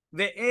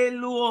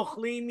 Ve'elu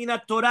ochlin min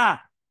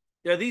Torah.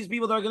 There are these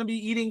people that are going to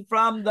be eating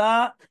from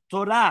the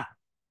Torah.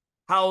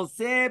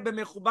 Somebody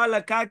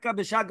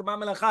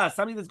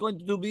that's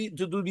going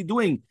to be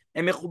doing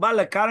a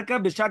mechubal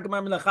karka b'shag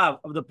ma'melacha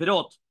of the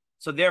pirot.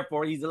 So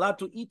therefore, he's allowed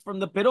to eat from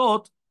the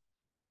pirot,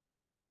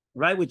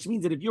 right? Which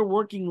means that if you're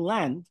working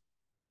land,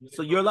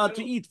 so you're allowed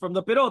to eat from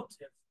the pirot.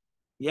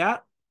 Yeah,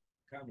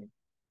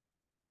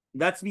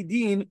 that's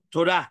midin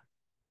Torah.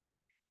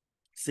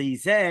 So he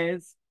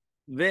says,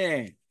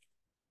 "Ve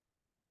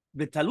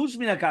betalush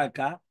min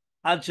hakarka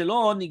ad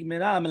shelo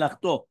nigmera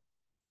melachto."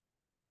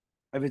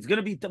 If it's going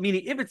to be,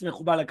 meaning if it's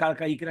mechubal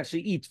karka, you can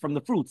actually eat from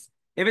the fruits.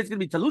 If it's going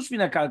to be talush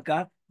min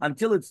karka,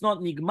 until it's not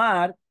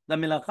nigmar, the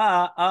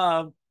melacha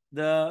of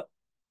the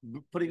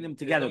putting them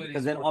together,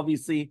 because then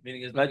obviously,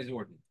 meaning it's right?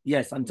 Working.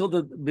 Yes,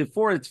 until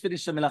before it's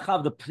finished the melacha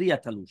of the priya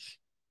talush,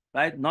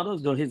 right? Not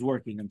as though his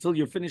working until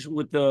you're finished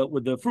with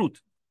the fruit,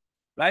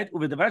 right?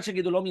 Right,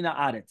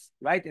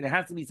 and it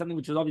has to be something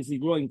which is obviously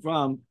growing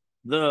from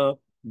the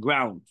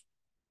ground.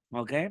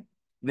 Okay,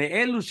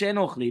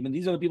 and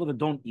these are the people that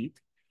don't eat.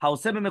 If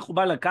somebody's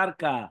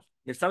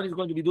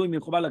going to be doing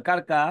mechubal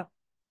karka,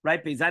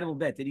 right? Peizanim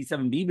ubet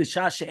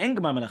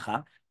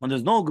 87b when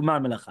there's no gemar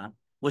melacha,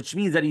 which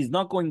means that he's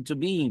not going to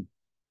be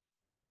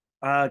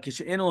right.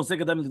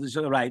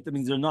 That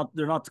means they're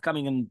not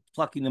coming and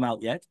plucking them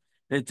out yet.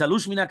 After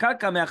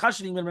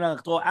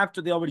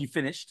they already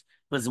finished,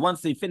 because once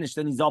they finish,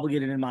 then he's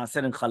obligated in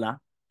maaser and chala.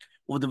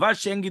 So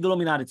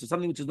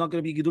something which is not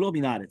going to be gidulo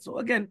minaret. So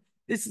again,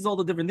 this is all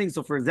the different things.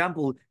 So for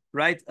example,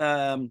 right,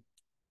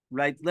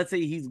 right, let's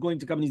say he's going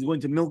to come and he's going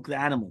to milk the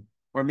animal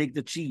or make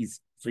the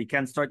cheese. So he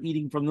can't start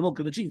eating from the milk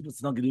of the cheese, but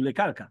it's not gidule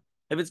karka.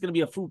 If it's going to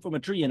be a fruit from a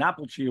tree, an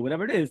apple tree, or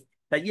whatever it is,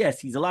 that yes,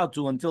 he's allowed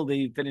to until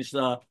they finish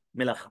the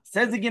melacha.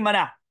 Says the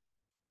Gemara,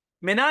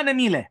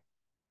 Menana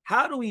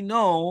how do we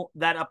know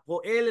that a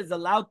po'el is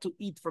allowed to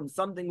eat from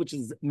something which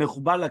is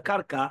mechubal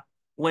karka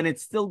when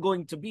it's still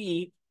going to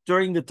be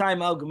during the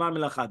time of Gemar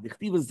Melacha?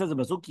 Dichtiv says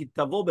Ki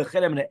tavo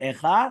becherem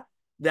re'echa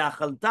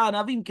de'achalta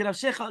anavim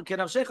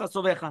kenavshecha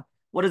sovecha.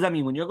 What does that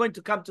mean? When you're going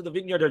to come to the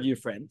vineyard of your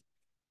friend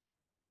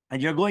and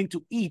you're going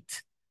to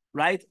eat,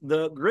 right,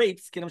 the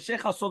grapes,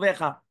 kenavshecha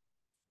sovecha.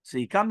 So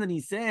he comes and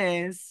he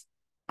says,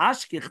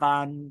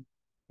 Ashkechan,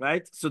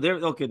 right? So there,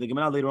 okay, the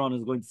Gemara later on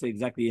is going to say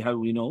exactly how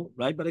we know,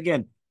 right? But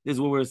again, this is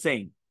what we're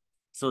saying.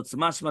 So it's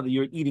mashma that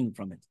you're eating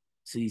from it.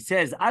 So he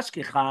says,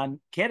 Ashkechan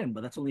keren,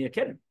 but that's only a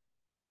keren,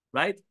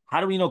 right?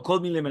 How do we know kol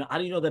milim? How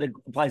do you know that it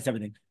applies to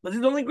everything? But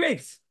it's only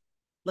grapes.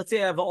 Let's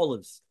say I have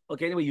olives.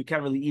 Okay, anyway, you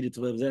can't really eat it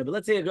to live there. But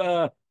let's say, I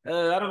don't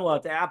know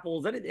what,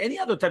 apples, any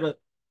other type of,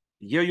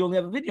 here you only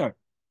have a vineyard.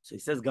 So he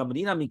says,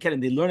 Gamarina mi keren,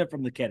 they learn it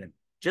from the keren.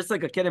 Just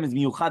like a kerem is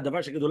miyuchad,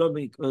 davar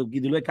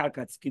shegidulei karka,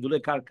 it's gidulei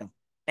karka.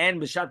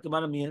 And b'shat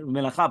gemara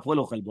melacha poel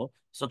ochel bo.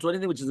 So to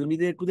anything which is going to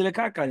be gidulei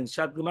karka, and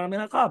shat gemara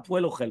melacha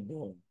poel ochel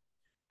bo.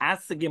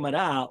 Ask the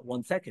Gemara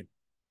 1 second.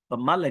 But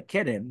mala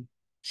kerem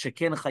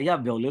sheken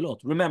chayav beolelot.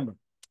 Remember,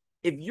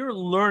 if you're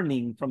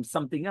learning from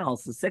something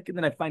else, the second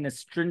that I find a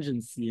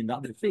stringency in the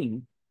other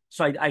thing,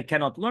 so I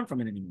cannot learn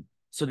from it anymore.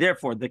 So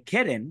therefore, the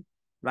kerem,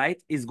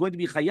 right, is going to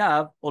be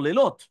chayav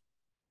olelot,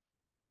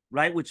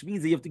 right, which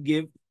means that you have to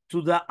give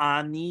to the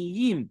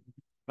aniyim,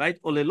 right?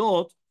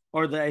 Olelot,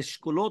 or the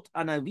eshkolot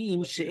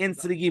anavim she'en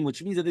srigim,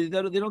 which means that they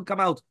don't come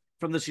out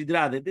from the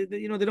shidra.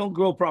 They don't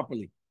grow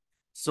properly.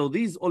 So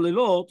these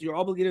olelot, you're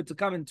obligated to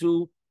come and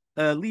to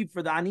leave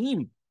for the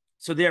aniyim.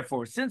 So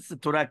therefore, since the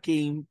Torah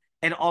came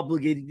and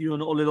obligated you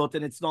on olelot,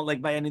 and it's not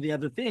like by any of the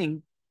other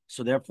thing,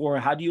 so therefore,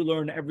 how do you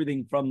learn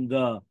everything from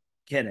the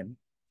kerem?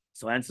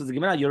 So answers the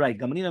Gemara, you're right.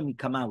 Gamarina mi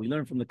kama, we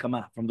learn from the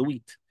kama, from the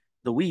wheat.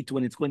 The wheat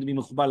when it's going to be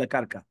mechubar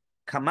lekarka.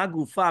 Kama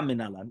gufa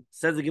minalan,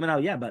 says the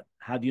Gemara, yeah, but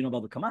how do you know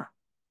about the kama?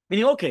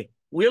 Meaning, okay,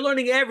 we're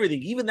learning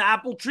everything, even the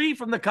apple tree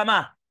from the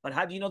kama. But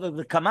how do you know that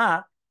the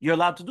kama, you're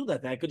allowed to do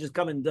that? I could just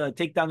come and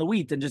take down the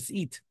wheat and just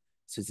eat.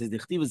 So it says,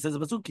 says the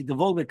pasuk,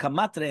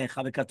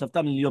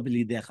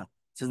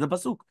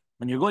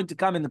 when you're going to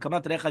come in the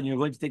kama trecha and you're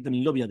going to take them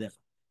in lo biyadecha.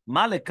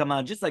 Male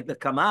kama, just like the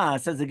kama,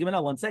 says the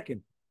Gemara, 1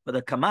 second. But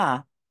the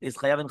kama is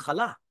chayav in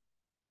chala.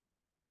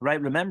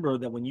 Right? Remember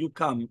that when you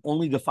come,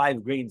 only the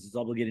 5 grains is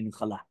obligated in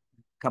chala.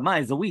 Kama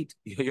is a wheat.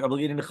 You're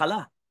obligated in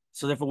chala.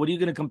 So therefore, what are you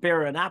going to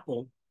compare an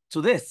apple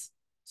to this?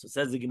 So it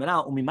says the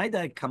Gemara,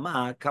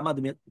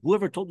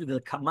 whoever told you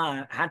that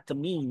kama had to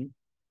mean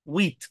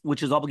wheat,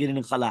 which is obligated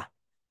in chala.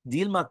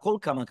 Dilma kol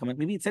kama,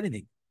 maybe it's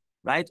anything,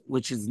 right?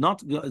 Which is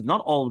not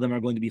all of them are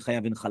going to be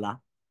chayav in chala.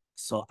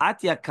 So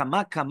atya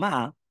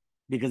kama,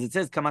 because it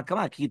says kama,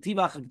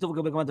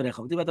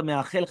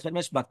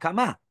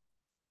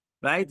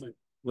 right?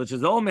 Which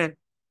is the omen.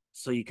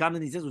 So you come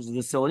and he says, which is the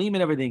seorim and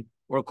everything,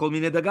 or kol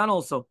mine dagan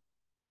also,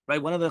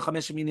 right? One of the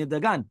chamesh mine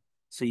dagan.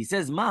 So he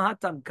says, ma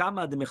hatam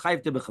kama de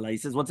mechayiv te bechala. He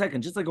says, 1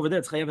 second, just like over there,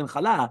 it's chayav in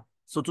chala.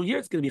 So 2 years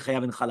it's going to be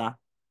chayav in chala.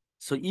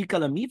 So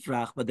ikala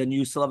mifrach, but then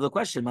you still have the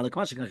question,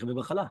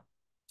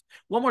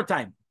 one more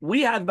time.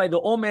 We had by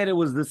the omer, it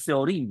was the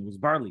seorim, it was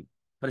barley,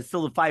 but it's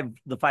still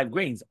the five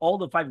grains. All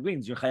the 5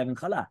 grains, you're chayav in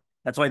chala.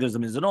 That's why there's a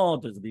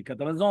mizonot, there's a bikat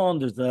hamazon,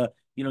 there's the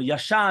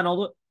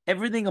yashan,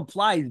 everything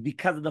applies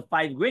because of the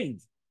 5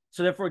 grains.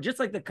 So therefore, just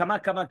like the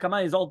kama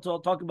is all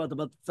talking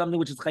about something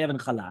which is chayav and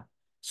chala.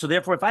 So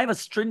therefore, if I have a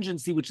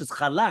stringency which is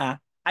chala,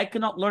 I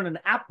cannot learn an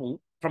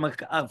apple from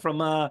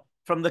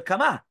the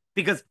kama,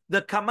 because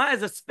the kama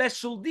is a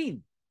special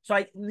deen.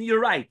 So you're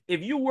right.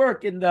 If you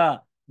work in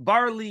the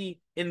barley,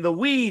 in the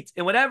wheat,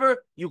 and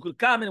whatever, you could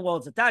come and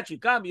it's attached. You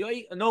come, you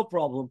eat, no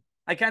problem.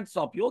 I can't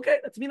stop you. Okay,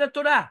 that's mina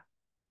Torah.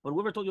 But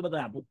whoever told you about the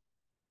apple?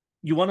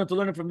 You wanted to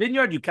learn it from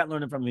vineyard, you can't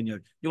learn it from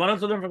vineyard. You wanted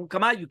to learn from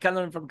kama, you can't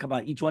learn it from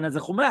kama. Each one has a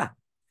chumrah.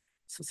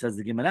 So says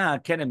the Gemara,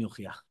 kerem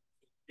yochiach.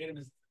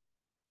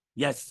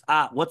 Yes.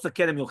 What's the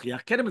kerem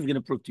yochiach? Kerem is going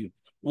to prove to you.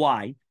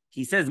 Why?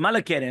 He says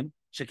mala kerem.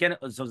 So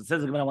it says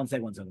the Gemara. One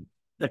second.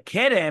 The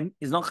kerem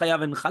is not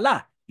chayav in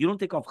chala. You don't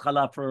take off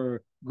chala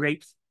for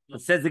grapes.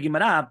 It says the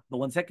Gemara. But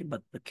 1 second.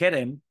 But the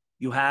kerem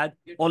you had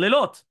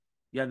olelot.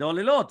 You had the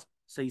olelot.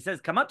 So he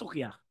says kama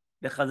tuchiach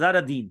the chazar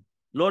adin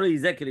lo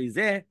reizeh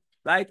kereizeh.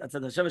 Right?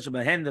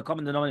 The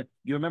common denominator.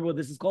 You remember what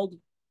this is called?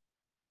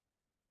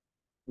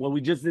 What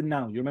we just did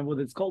now. You remember what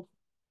it's called?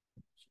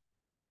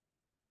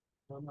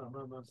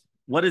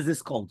 What is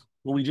this called?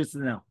 What we just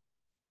did now?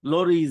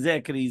 Lori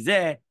zeh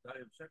krizeh.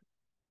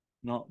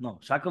 No.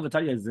 Shakal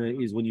v'tarya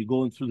is when you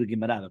go through the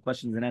Gemara. The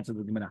questions and answers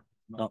of the Gemara.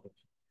 No.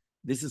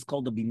 This is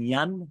called the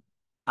binyan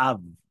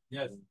av.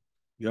 Yes.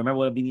 You remember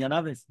what a binyan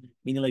av is?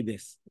 Meaning like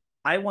this.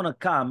 I want to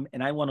come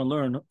and I want to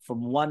learn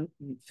from one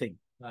thing.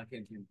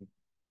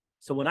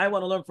 So when I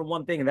want to learn from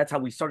one thing, and that's how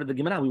we started the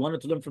Gemara, we wanted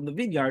to learn from the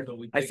vineyard.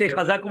 So I say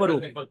Chazak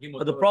U'Baruch.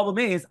 But the problem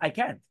is I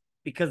can't,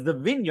 because the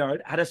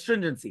vineyard had a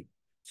stringency.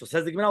 So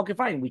says the Gemara, okay,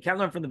 fine, we can't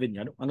learn from the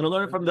vineyard. I'm going to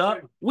learn from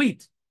the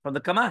wheat, from the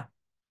kama.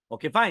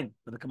 Okay, fine,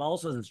 but the kama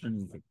also has a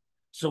stringency.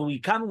 So we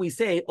come and we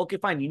say, okay,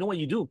 fine. You know what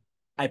you do?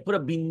 I put a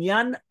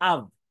binyan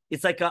av.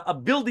 It's like a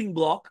building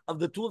block of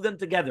the two of them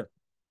together.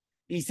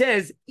 He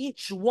says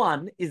each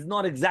one is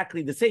not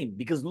exactly the same,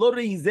 because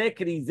meaning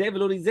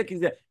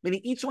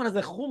each one has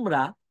a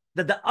chumrah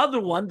that the other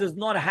one does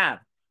not have.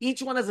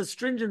 Each one has a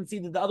stringency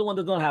that the other one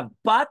does not have,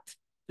 but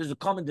there's a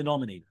common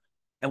denominator.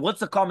 And what's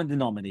the common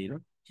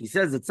denominator? He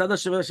says that tzad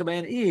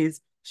shabayan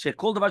is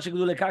shekol davar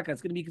shegedule karka.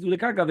 It's going to be gedule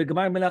karka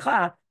ve'gemar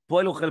melacha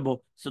poel ochel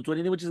bo. So to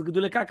anything which is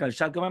gedule karka,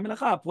 shal gemar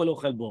melacha poel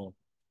ochel bo.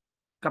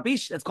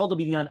 Kapish? It's called the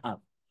binyan av.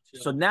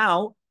 So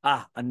now,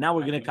 and now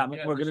we're going to come.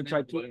 We're going to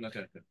try to.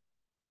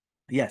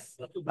 Yes,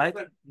 right?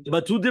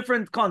 But two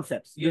different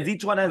concepts, because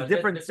each one has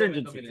different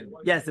stringency.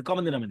 Yes, the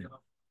common denominator.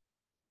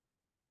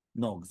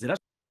 No, he says,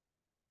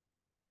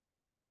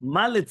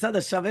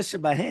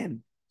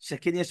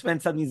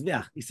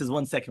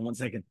 1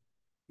 second.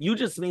 You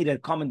just made a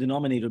common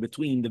denominator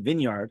between the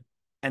vineyard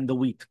and the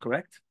wheat,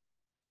 correct?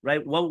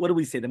 Right? What do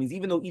we say? That means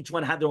even though each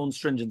one had their own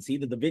stringency,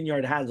 that the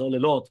vineyard has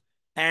olelot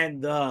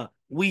and the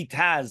wheat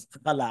has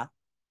chala,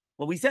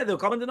 what we said, the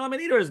common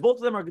denominator is both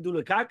of them are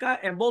gedule karka,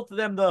 and both of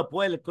them the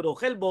poel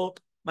kodochel bo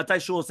matai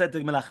shu said to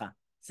melacha.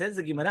 Says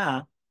the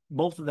Gemara,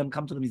 both of them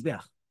come to the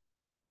mizbeach.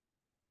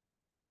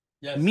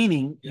 Yes.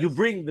 Meaning, you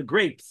bring the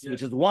grapes,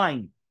 which is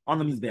wine, on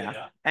the mizbeach,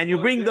 and you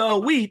bring the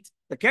wheat,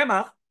 the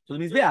kemach, to the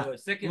mizbeach.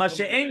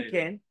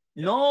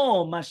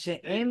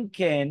 Mashe'en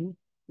ken,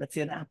 let's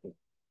say an apple.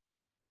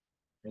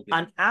 Okay.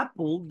 An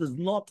apple does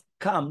not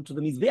come to the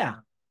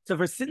mizbeach.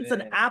 So since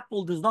an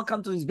apple does not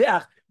come to the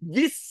mizbeach,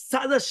 this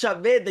tzad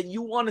shaveh that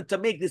you wanted to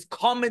make this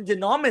common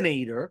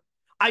denominator,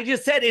 I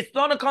just said it's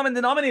not a common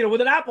denominator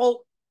with an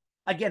apple.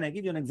 Again, I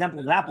give you an example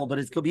of the apple, but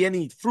it could be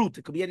any fruit,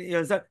 it could be any,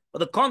 but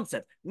the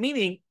concept,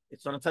 meaning,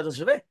 it's not a tzad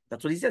shaveh.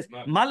 That's what he says.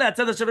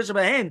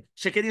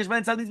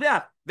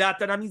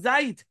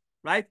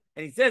 Right?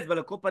 And he says,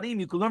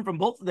 you can learn from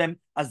both of them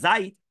a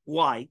zait.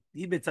 Why?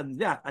 At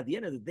the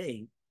end of the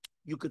day,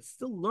 you could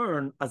still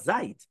learn a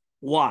zait.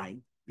 Why?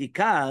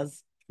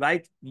 Because,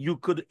 right, you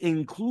could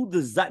include the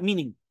zait,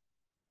 meaning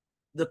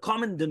the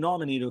common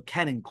denominator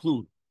can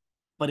include,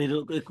 but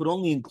it could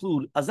only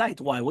include a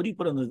zait. Why? What do you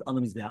put on the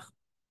mizbeach?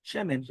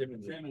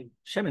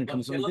 Shemen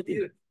comes from the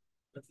zait.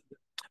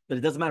 But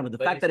it doesn't matter. But the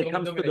fact that it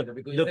comes to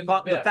the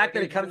fact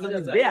that it comes to the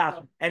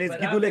mizbeach and it's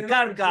gidule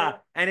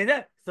karka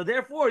and so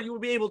therefore you will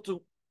be able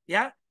to,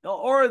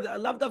 or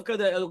lavdavka.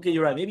 Okay,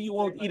 you're right. Maybe you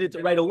won't eat it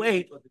right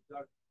away.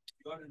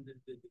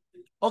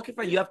 Okay,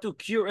 fine. You have to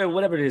curate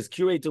whatever it is,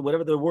 curate or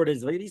whatever the word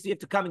is. At least you have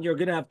to come and you're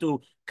gonna have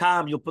to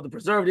come. You'll put the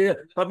preservative,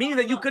 but meaning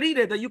that you could eat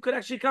it, that you could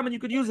actually come and you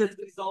could use it.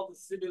 The result is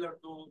similar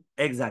to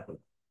exactly.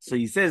 So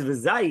he says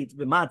v'zayit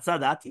b'mat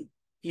tzadati.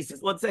 He says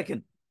 1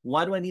 second.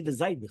 Why do I need the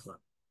zayit b'chla?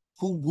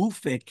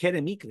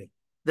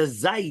 The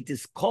zayit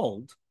is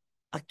called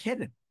a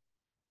kerem.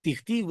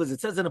 Tichtiv, as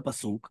it says in a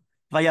pasuk,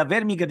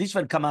 vayaver migadish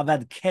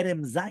v'kamavad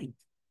kerem zayit,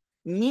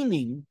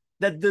 meaning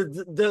that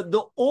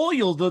the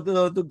oil,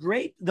 the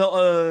grape, the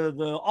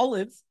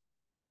olives,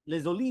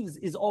 les olives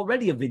is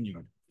already a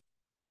vineyard.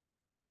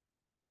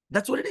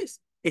 That's what it is.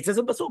 It says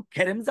in pasuk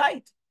kerem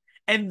zayit,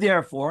 and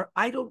therefore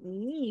I don't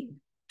need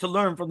to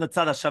learn from the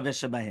tzad shaveh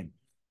shebahem.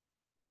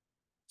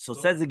 So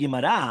says the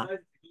Gemara,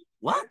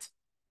 what?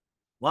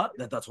 What?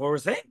 That's what we're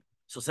saying.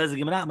 So says the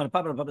Gemara,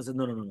 Papa said,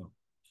 no.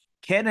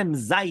 Kerem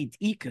zait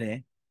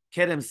ikre,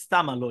 kerem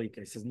stama lo ikre.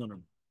 He says,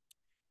 no.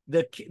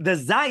 the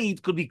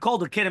zayit could be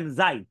called a kerem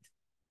zayit,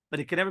 but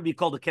it can never be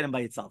called a kerem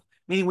by itself.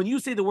 Meaning, when you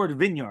say the word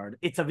vineyard,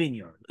 it's a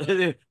vineyard.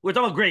 We're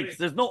talking about grapes.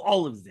 There's no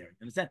olives there.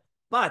 Understand?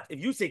 But if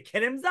you say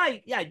kerem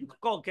zayit, yeah, you could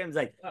call it kerem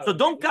zayit. So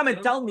don't come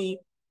and tell me.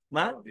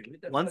 What?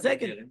 1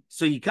 second.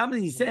 So he comes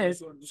and he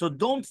says, so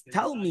don't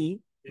tell me,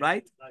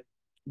 right?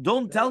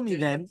 Don't tell me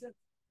then.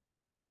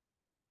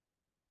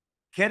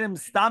 Kerem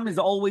stam is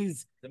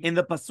always in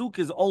the pasuk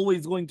is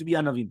always going to be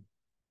anavim.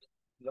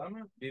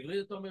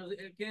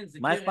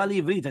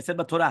 I said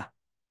Torah,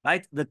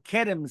 right? The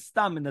kerem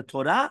stam in the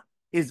Torah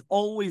is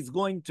always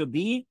going to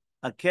be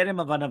a kerem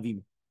of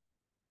anavim.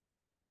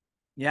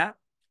 Yeah,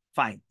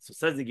 fine. So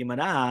says the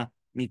Gemara,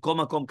 mikom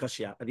makom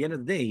kashya. At the end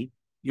of the day,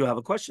 you have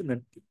a question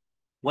then.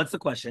 What's the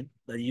question?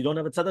 That you don't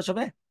have a tzad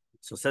shaveh.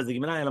 So says the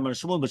Gemara, but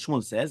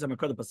Shmuel says, I'm the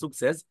pasuk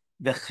says,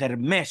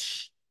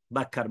 v'chermesh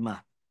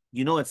bakarma.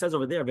 You know, it says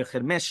over there,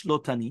 v'chermesh lo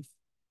tanif.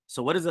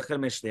 So what is the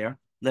chermesh there?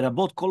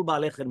 Lerabot kol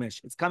ba'alei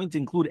chermesh. It's coming to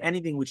include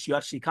anything which you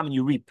actually come and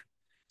you reap.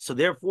 So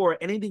therefore,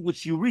 anything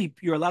which you reap,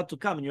 you're allowed to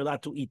come and you're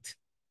allowed to eat.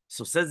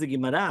 So says the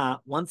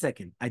Gemara, 1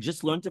 second. I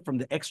just learned it from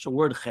the extra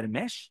word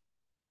chermesh.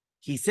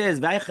 He says,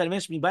 v'ay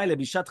chermesh mibayle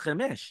bishat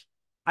chermesh.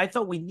 I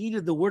thought we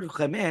needed the word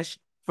chermesh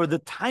for the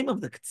time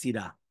of the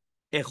ktsira.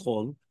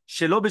 Echol,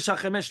 shelo bishat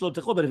chermesh lo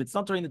techol. But if it's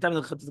not during the time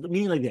of the ktsira,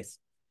 meaning like this.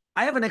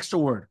 I have an extra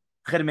word,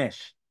 chermesh.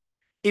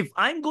 If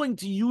I'm going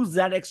to use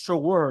that extra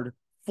word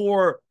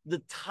for the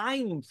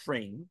time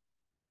frame,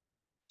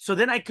 so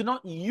then I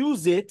cannot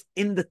use it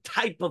in the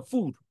type of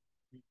food.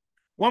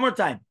 One more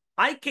time.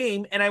 I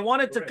came and I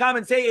wanted to come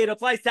and say it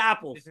applies to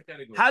apples.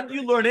 How do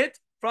you learn it?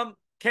 From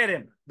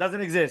kerem.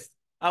 Doesn't exist.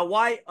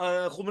 Why?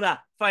 Chumrah.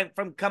 Fine.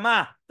 From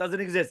kama. Doesn't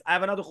exist. I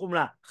have another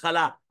chumrah.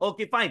 Chala.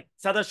 Okay, fine.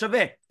 Sada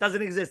shaveh.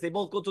 Doesn't exist. They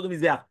both go to the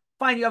mizbeach.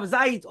 Fine. You have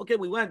zayit. Okay,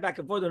 we went back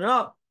and forth.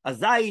 No. A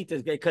zayit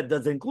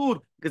does include,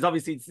 because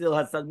obviously it still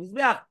has sad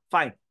mizbeach.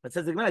 Fine. But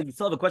says the Gemara, you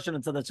still have a question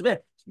on sada shaveh.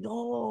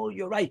 No,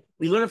 you're right.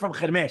 We learn it from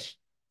chermesh.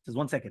 Says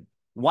 1 second.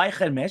 Why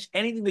chermesh?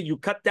 Anything that you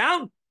cut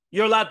down,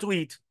 you're allowed to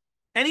eat.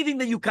 Anything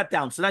that you cut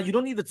down. So now you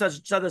don't need the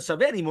tzad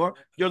shaveh anymore.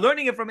 You're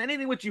learning it from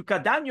anything which you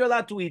cut down, you're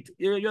allowed to eat.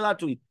 You're allowed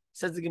to eat.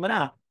 Says the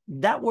Gemara,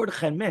 that word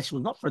chermesh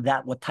was not for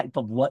that, what type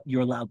of what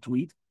you're allowed to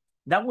eat.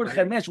 That word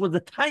chermesh was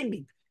the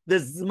timing. The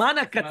zman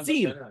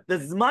hakatzir, the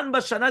zman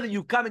bashana that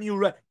you come and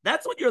you,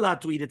 that's what you're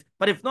allowed to eat it.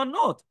 But if not,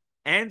 not.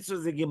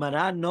 Answers the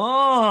Gemara,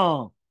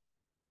 no.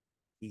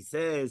 He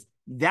says,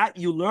 that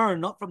you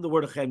learn not from the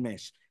word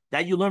chermesh.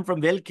 That you learn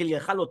from vel kel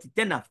yechal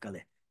otiten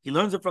nafkale. He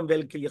learns it from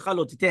vel kel yechal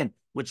otiten,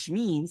 which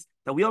means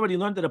that we already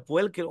learned that a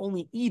poel can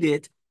only eat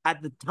it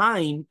at the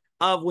time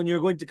of when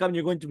you're going to come and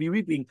you're going to be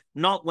reaping,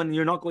 not when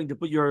you're not going to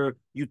put your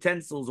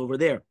utensils over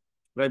there.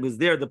 Right? Because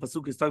there the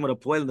pasuk is talking about a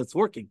poel that's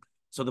working.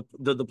 So the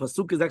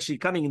pasuk is actually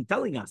coming and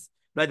telling us,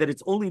 right, that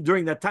it's only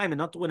during that time and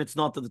not when it's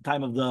not at the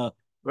time of the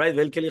right.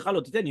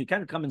 You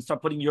can't come and start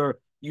putting your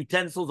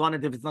utensils on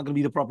it if it's not going to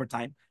be the proper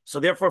time. So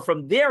therefore,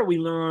 from there we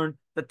learn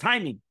the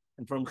timing,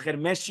 and from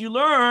chermesh you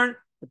learn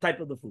the type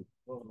of the food.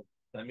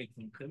 Timing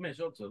from chermesh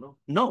also, no?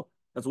 No,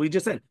 that's what we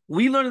just said.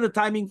 We learn the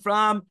timing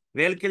from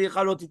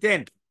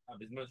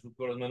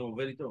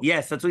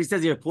yes, that's what he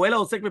says here. They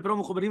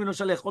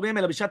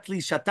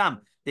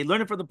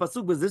learn it from the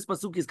pasuk, because this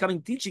pasuk is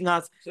coming teaching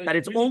us that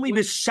it's only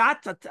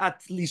bishat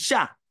at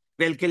lisha.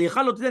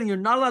 You're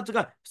not allowed to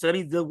go. So that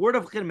means the word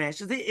of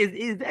chermesh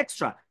is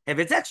extra. If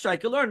it's extra, I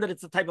can learn that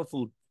it's a type of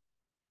food.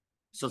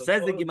 So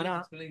says the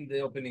Gemara. Explain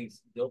the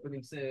openings. The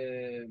openings.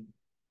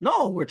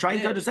 No, we're trying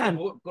to understand.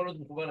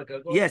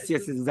 Yes,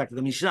 exactly.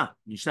 The Mishnah.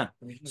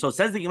 So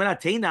says the Gemara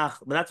Teinach,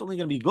 but that's only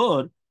going to be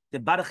good. The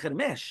bar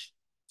chermesh.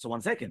 So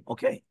 1 second.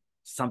 Okay,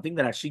 something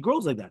that actually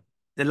grows like that.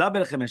 The la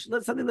bar chermesh.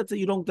 Something, let's say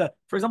you don't.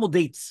 For example,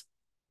 dates.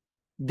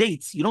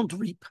 Dates you don't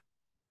reap.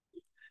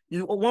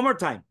 One more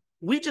time.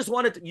 You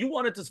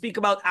wanted to speak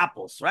about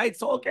apples, right?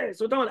 So okay,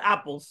 so we're talking about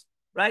apples,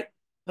 right?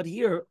 But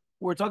here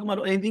we're talking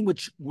about anything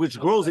which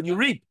grows and you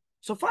reap.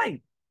 So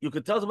fine, you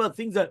could tell us about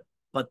things that.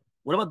 But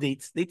what about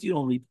dates? Dates you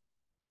don't reap.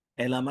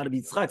 Elamar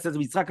Yitzchak says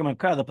Yitzchak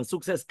Amakar. The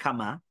pasuk says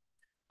kama.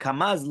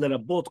 Kama is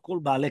lerabot kol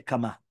ba'alei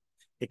kama.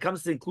 It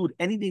comes to include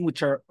anything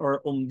which are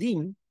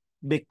omdim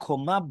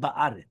bekoma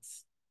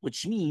ba'aretz,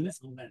 which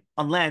means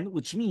on land,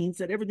 which means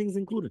that everything's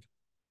included.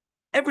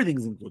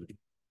 Everything's included.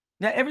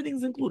 Yeah,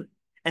 everything's included.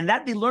 And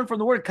that they learn from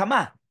the word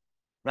kama,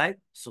 right?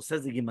 So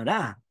says the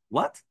Gemara,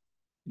 what?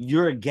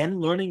 You're again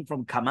learning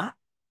from kama?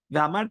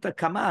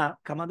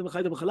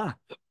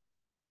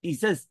 He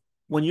says,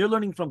 when you're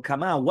learning from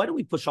kama, why do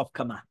we push off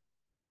kama?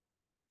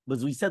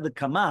 Because we said the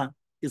kama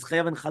is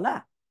chayav and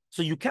chala.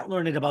 So you can't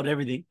learn it about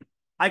everything.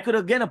 I could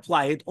again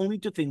apply it only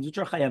to things which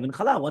are chayav and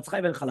chala. What's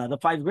chayav and chala? The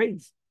 5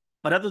 grades.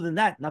 But other than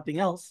that, nothing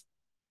else.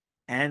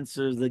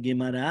 Answers the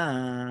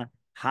Gemara,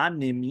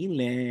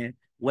 hanemile.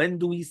 When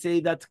do we say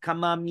that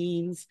kama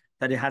means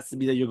that it has to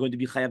be that you're going to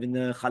be chayav in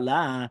the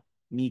chala?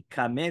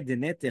 Mikame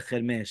denete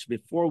chermesh.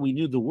 Before we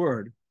knew the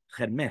word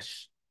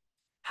chermesh.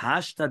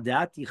 Hashta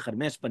deati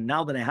chermesh. But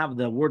now that I have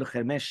the word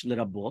chermesh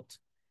lerabot,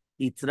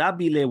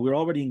 itrabile, we're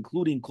already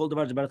including kol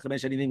davar shebar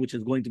chermesh, anything which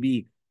is going to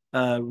be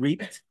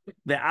reaped.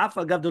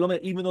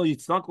 Even though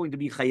it's not going to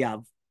be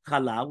chayav,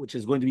 chala, which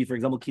is going to be, for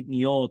example,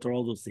 kitniot or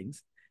all those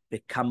things. The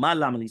kama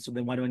lamali. So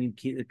then why do I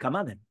need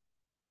kama then?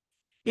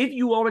 If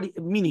you already,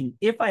 meaning,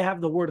 if I have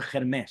the word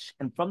chermesh,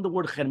 and from the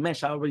word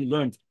chermesh, I already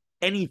learned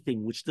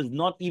anything which does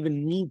not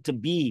even need to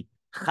be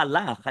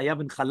chala, chayav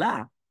and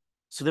chala,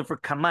 so therefore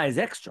kama is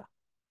extra.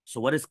 So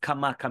what is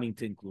kama coming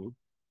to include?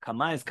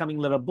 Kama is coming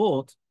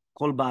lerabot,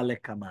 kol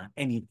ba'ale kama,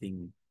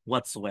 anything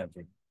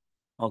whatsoever.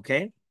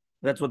 Okay?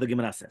 That's what the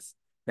Gemara says.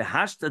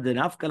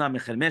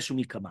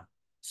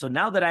 So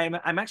now that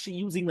I'm actually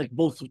using like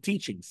both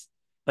teachings,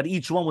 but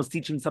each one was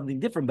teaching something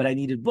different, but I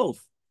needed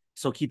both.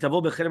 So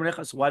kitavo becherem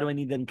recha. So why do I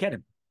need then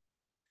kerem?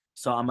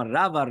 So Amar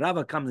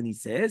Rava comes and he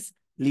says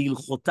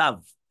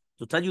liilchotav,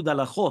 to tell you the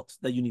lachot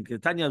that you need.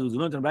 Tanya was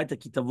learned and write the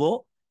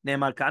kitavo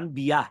neemar kan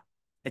biyah.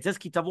 It says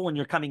kitavo when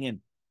you're coming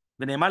in.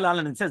 The neemar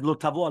la'alan it says lo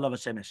tavo alav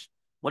hashemesh.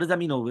 What does that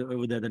mean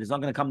over there? That it's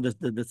not going to come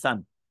the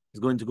sun is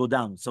going to go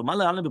down. So over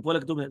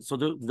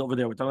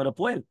there we're talking about a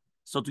poel.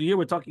 So to here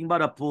we're talking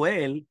about a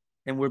poel,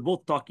 and we're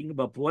both talking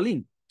about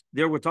poelim.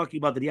 There we're talking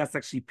about that he has to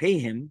actually pay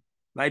him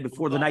right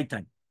before the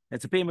nighttime. He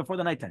has to pay him before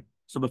the nighttime.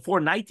 So before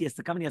night he has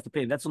to come and he has to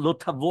pay him. That's lo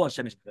tavo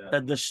shemesh.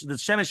 That the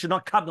shemesh should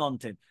not come on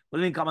him. What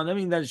do you mean come on? I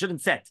mean that it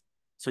shouldn't set.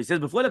 So he says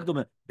before the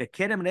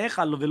kerem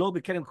recha lo velo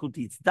bekerem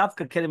kuti. It's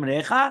dafka kerem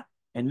recha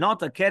and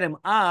not a kerem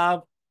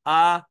av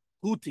a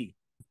kuti.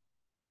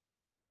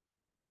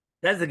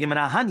 That's the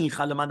Gemara.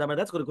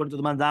 That's what according to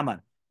the Mandamar.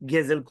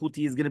 Gezel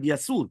kuti is going to be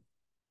asur,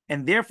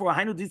 and therefore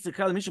and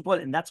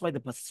that's why the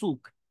pasuk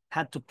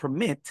had to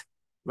permit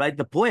right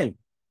the poel.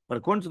 But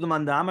according to the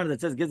Mandamar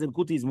that says gezel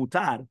kuti is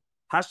mutar,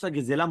 hashtag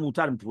gezela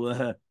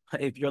mutar.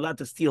 If you're allowed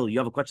to steal, you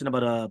have a question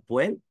about a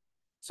poel.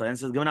 So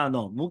answers Gemara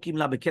no. Mukim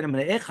la bekerem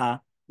reecha.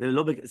 So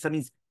that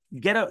means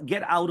get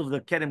out of the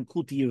kerem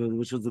kuti,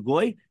 which was the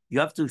goy. You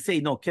have to say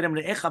no kerem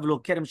reecha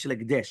v'lo kerem shel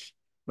ekdesh.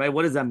 Right?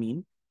 What does that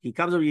mean? He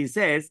comes over. He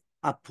says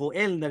a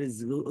poel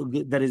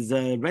that is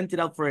rented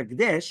out for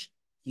ekdesh,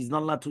 he's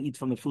not allowed to eat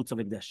from the fruits of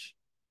ekdesh.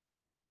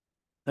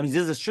 That means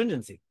there's a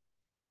stringency.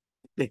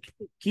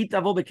 Ki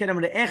tavo bekerem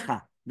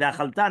reecha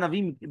ve'achalta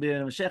anavim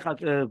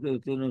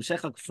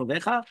b'nafshecha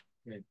sovecha.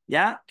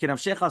 Yeah,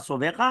 kinafshecha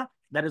sovecha.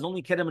 That is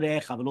only kerem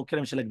reecha, v'lo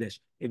kerem shel ekdesh.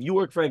 If you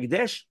work for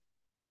ekdesh,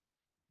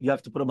 you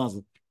have to put a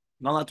muzzle.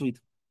 Not allowed to eat.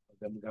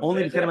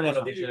 Only kerem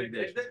reecha.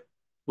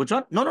 Which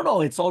one?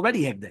 No. It's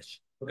already ekdesh.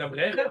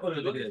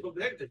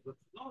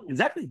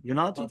 Exactly. You're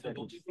not allowed to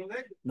eat.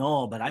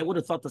 No, but I would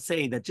have thought to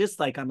say that just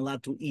like I'm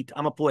allowed to eat,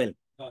 I'm a poel.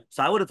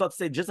 So I would have thought to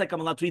say just like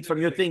I'm allowed to eat from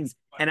your things,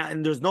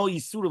 and there's no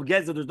isur of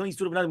gezer, there's no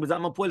isur of nothing, because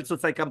I'm a poel, so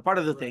it's like I'm part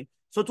of the thing.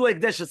 So to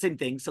ekdesh the same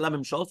thing. Salam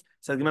imshos.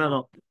 Says Gemara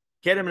no.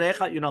 Kerem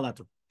reecha, you're not allowed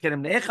to.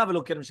 Kerem reecha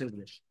velo kerem shel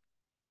ekdesh.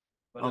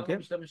 Okay.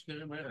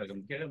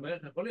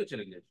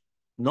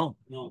 No,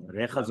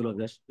 recha זה לא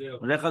הקדש.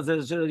 recha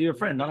זה your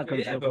friend, not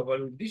הקדש.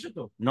 אבל הקדיש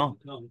אותו. No,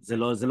 זה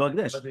לא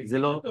הקדש. זה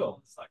לא,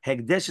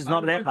 הקדש is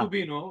not recha.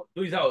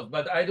 To his house,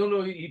 but I don't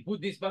know, he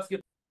put this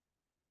basket.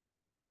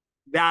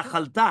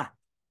 ואכלת.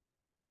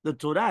 The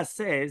Torah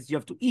says you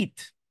have to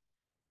eat.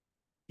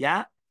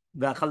 Yeah?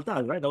 ואכלת,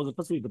 right? That was the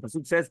pasuk. The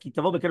pasuk says, כי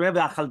תבוא בקרב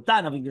ואכלת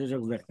נביא קדש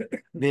זה.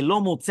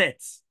 ולא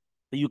מוצץ.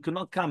 You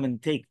cannot come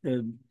and take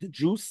the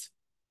juice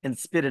and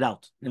spit it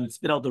out, and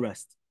spit out the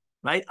rest.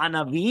 Right?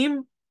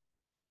 Anavim,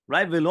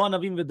 right?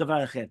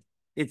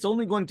 It's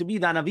only going to be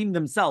the anavim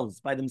themselves,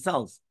 by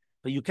themselves.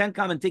 But you can't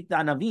come and take the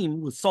anavim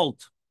with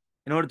salt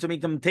in order to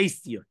make them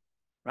tastier.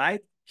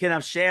 Right?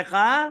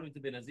 Kinafshecha.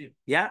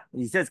 Yeah,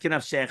 he says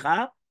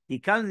kinafshecha. He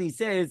comes and he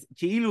says,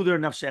 Ki'ilu der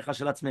nafshecha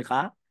shel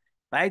atzmecha.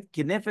 Right?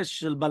 Kinefesh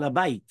shel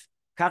balabait.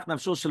 Kach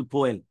nafsho shel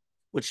poel.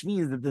 Which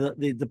means that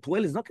the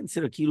poel is not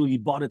considered ki'ilu, he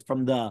bought it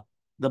from the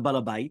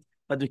balabait,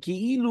 but the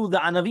ki'ilu, the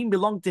anavim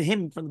belong to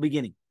him from the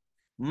beginning.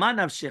 Ma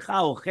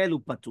nafshecha ochelu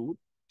patur.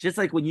 Just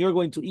like when you're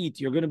going to eat,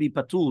 you're going to be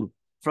patur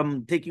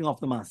from taking off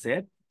the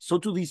maaser. So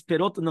to these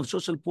perot and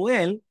nafsho shel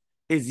poel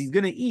is he's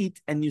going to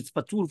eat and it's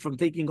patur from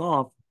taking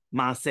off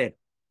maaser,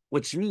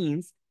 which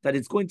means that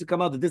it's going to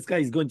come out that this guy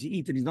is going to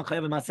eat and he's not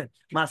chayav maaser.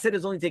 Maaser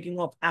is only taking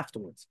off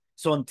afterwards.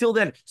 So until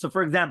then, so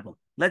for example,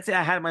 let's say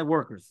I had my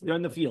workers, they're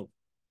in the field.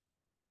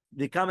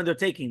 They come and they're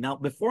taking. Now,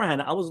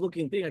 beforehand, I was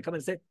looking, I come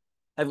and say,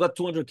 I've got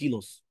 200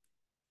 kilos.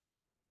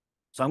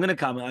 So I'm going to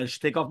come, I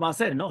should take off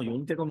maaser. No, you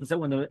only take off maaser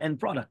when the end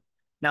product.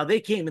 Now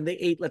they came and they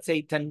ate, let's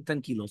say 10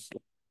 kilos.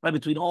 Right,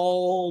 between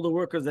all the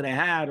workers that I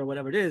had or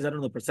whatever it is, I don't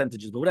know the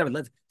percentages, but whatever.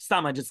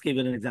 I just gave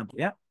it an example,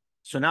 yeah?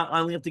 So now I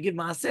only have to give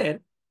maaser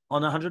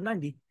on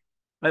 190.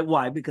 Right?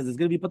 Why? Because it's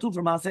going to be patur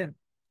for maaser.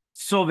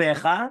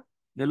 Sovecha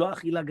velo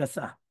achila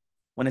gasa.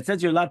 When it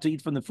says you're allowed to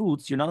eat from the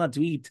fruits, you're not allowed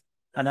to eat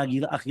an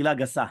achila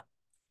gasa.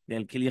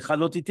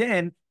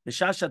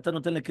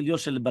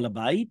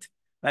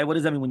 Right? What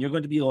does that mean? When you're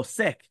going to be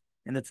osek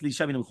and that's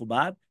lisha min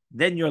mechubad,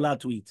 then you're allowed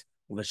to eat.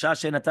 But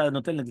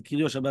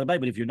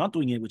if you're not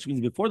doing it, which means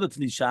before the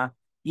tlisha,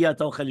 you're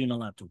not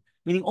allowed to.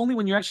 Meaning only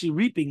when you're actually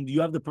reaping do you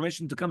have the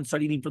permission to come and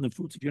start eating from the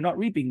fruits. If you're not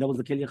reaping, that was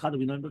the keli echad that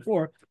we learned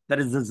before. That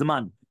is the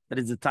zaman. That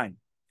is the time.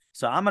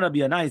 So Amar Rabbi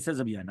Yanai says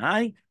Rabbi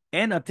Yanai,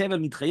 And a tevel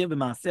mitchayev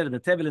b'maaser. The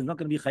tevel is not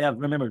going to be chayav.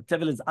 Remember,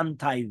 tevel is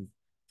untithed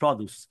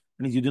produce.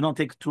 It means you do not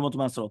take trumot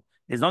maasrot.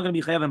 It's not going to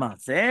be chayav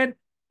b'maaser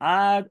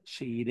ad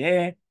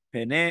sheireh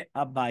penei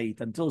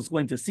abayit, until it's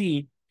going to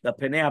see the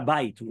penei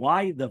abayit.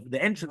 Why?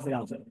 The entrance of the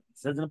house. It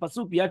says in the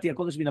pasuk, "V'yarti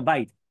hakodesh min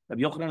abayit."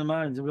 Rabbi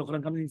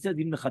Yochanan comes and says,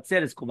 "Even the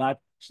chatzer is kovat."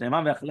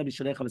 Shneimam ve'achaleh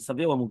b'shorecha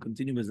v'saveu. And we'll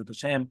continue with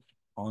Hashem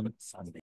on Sunday.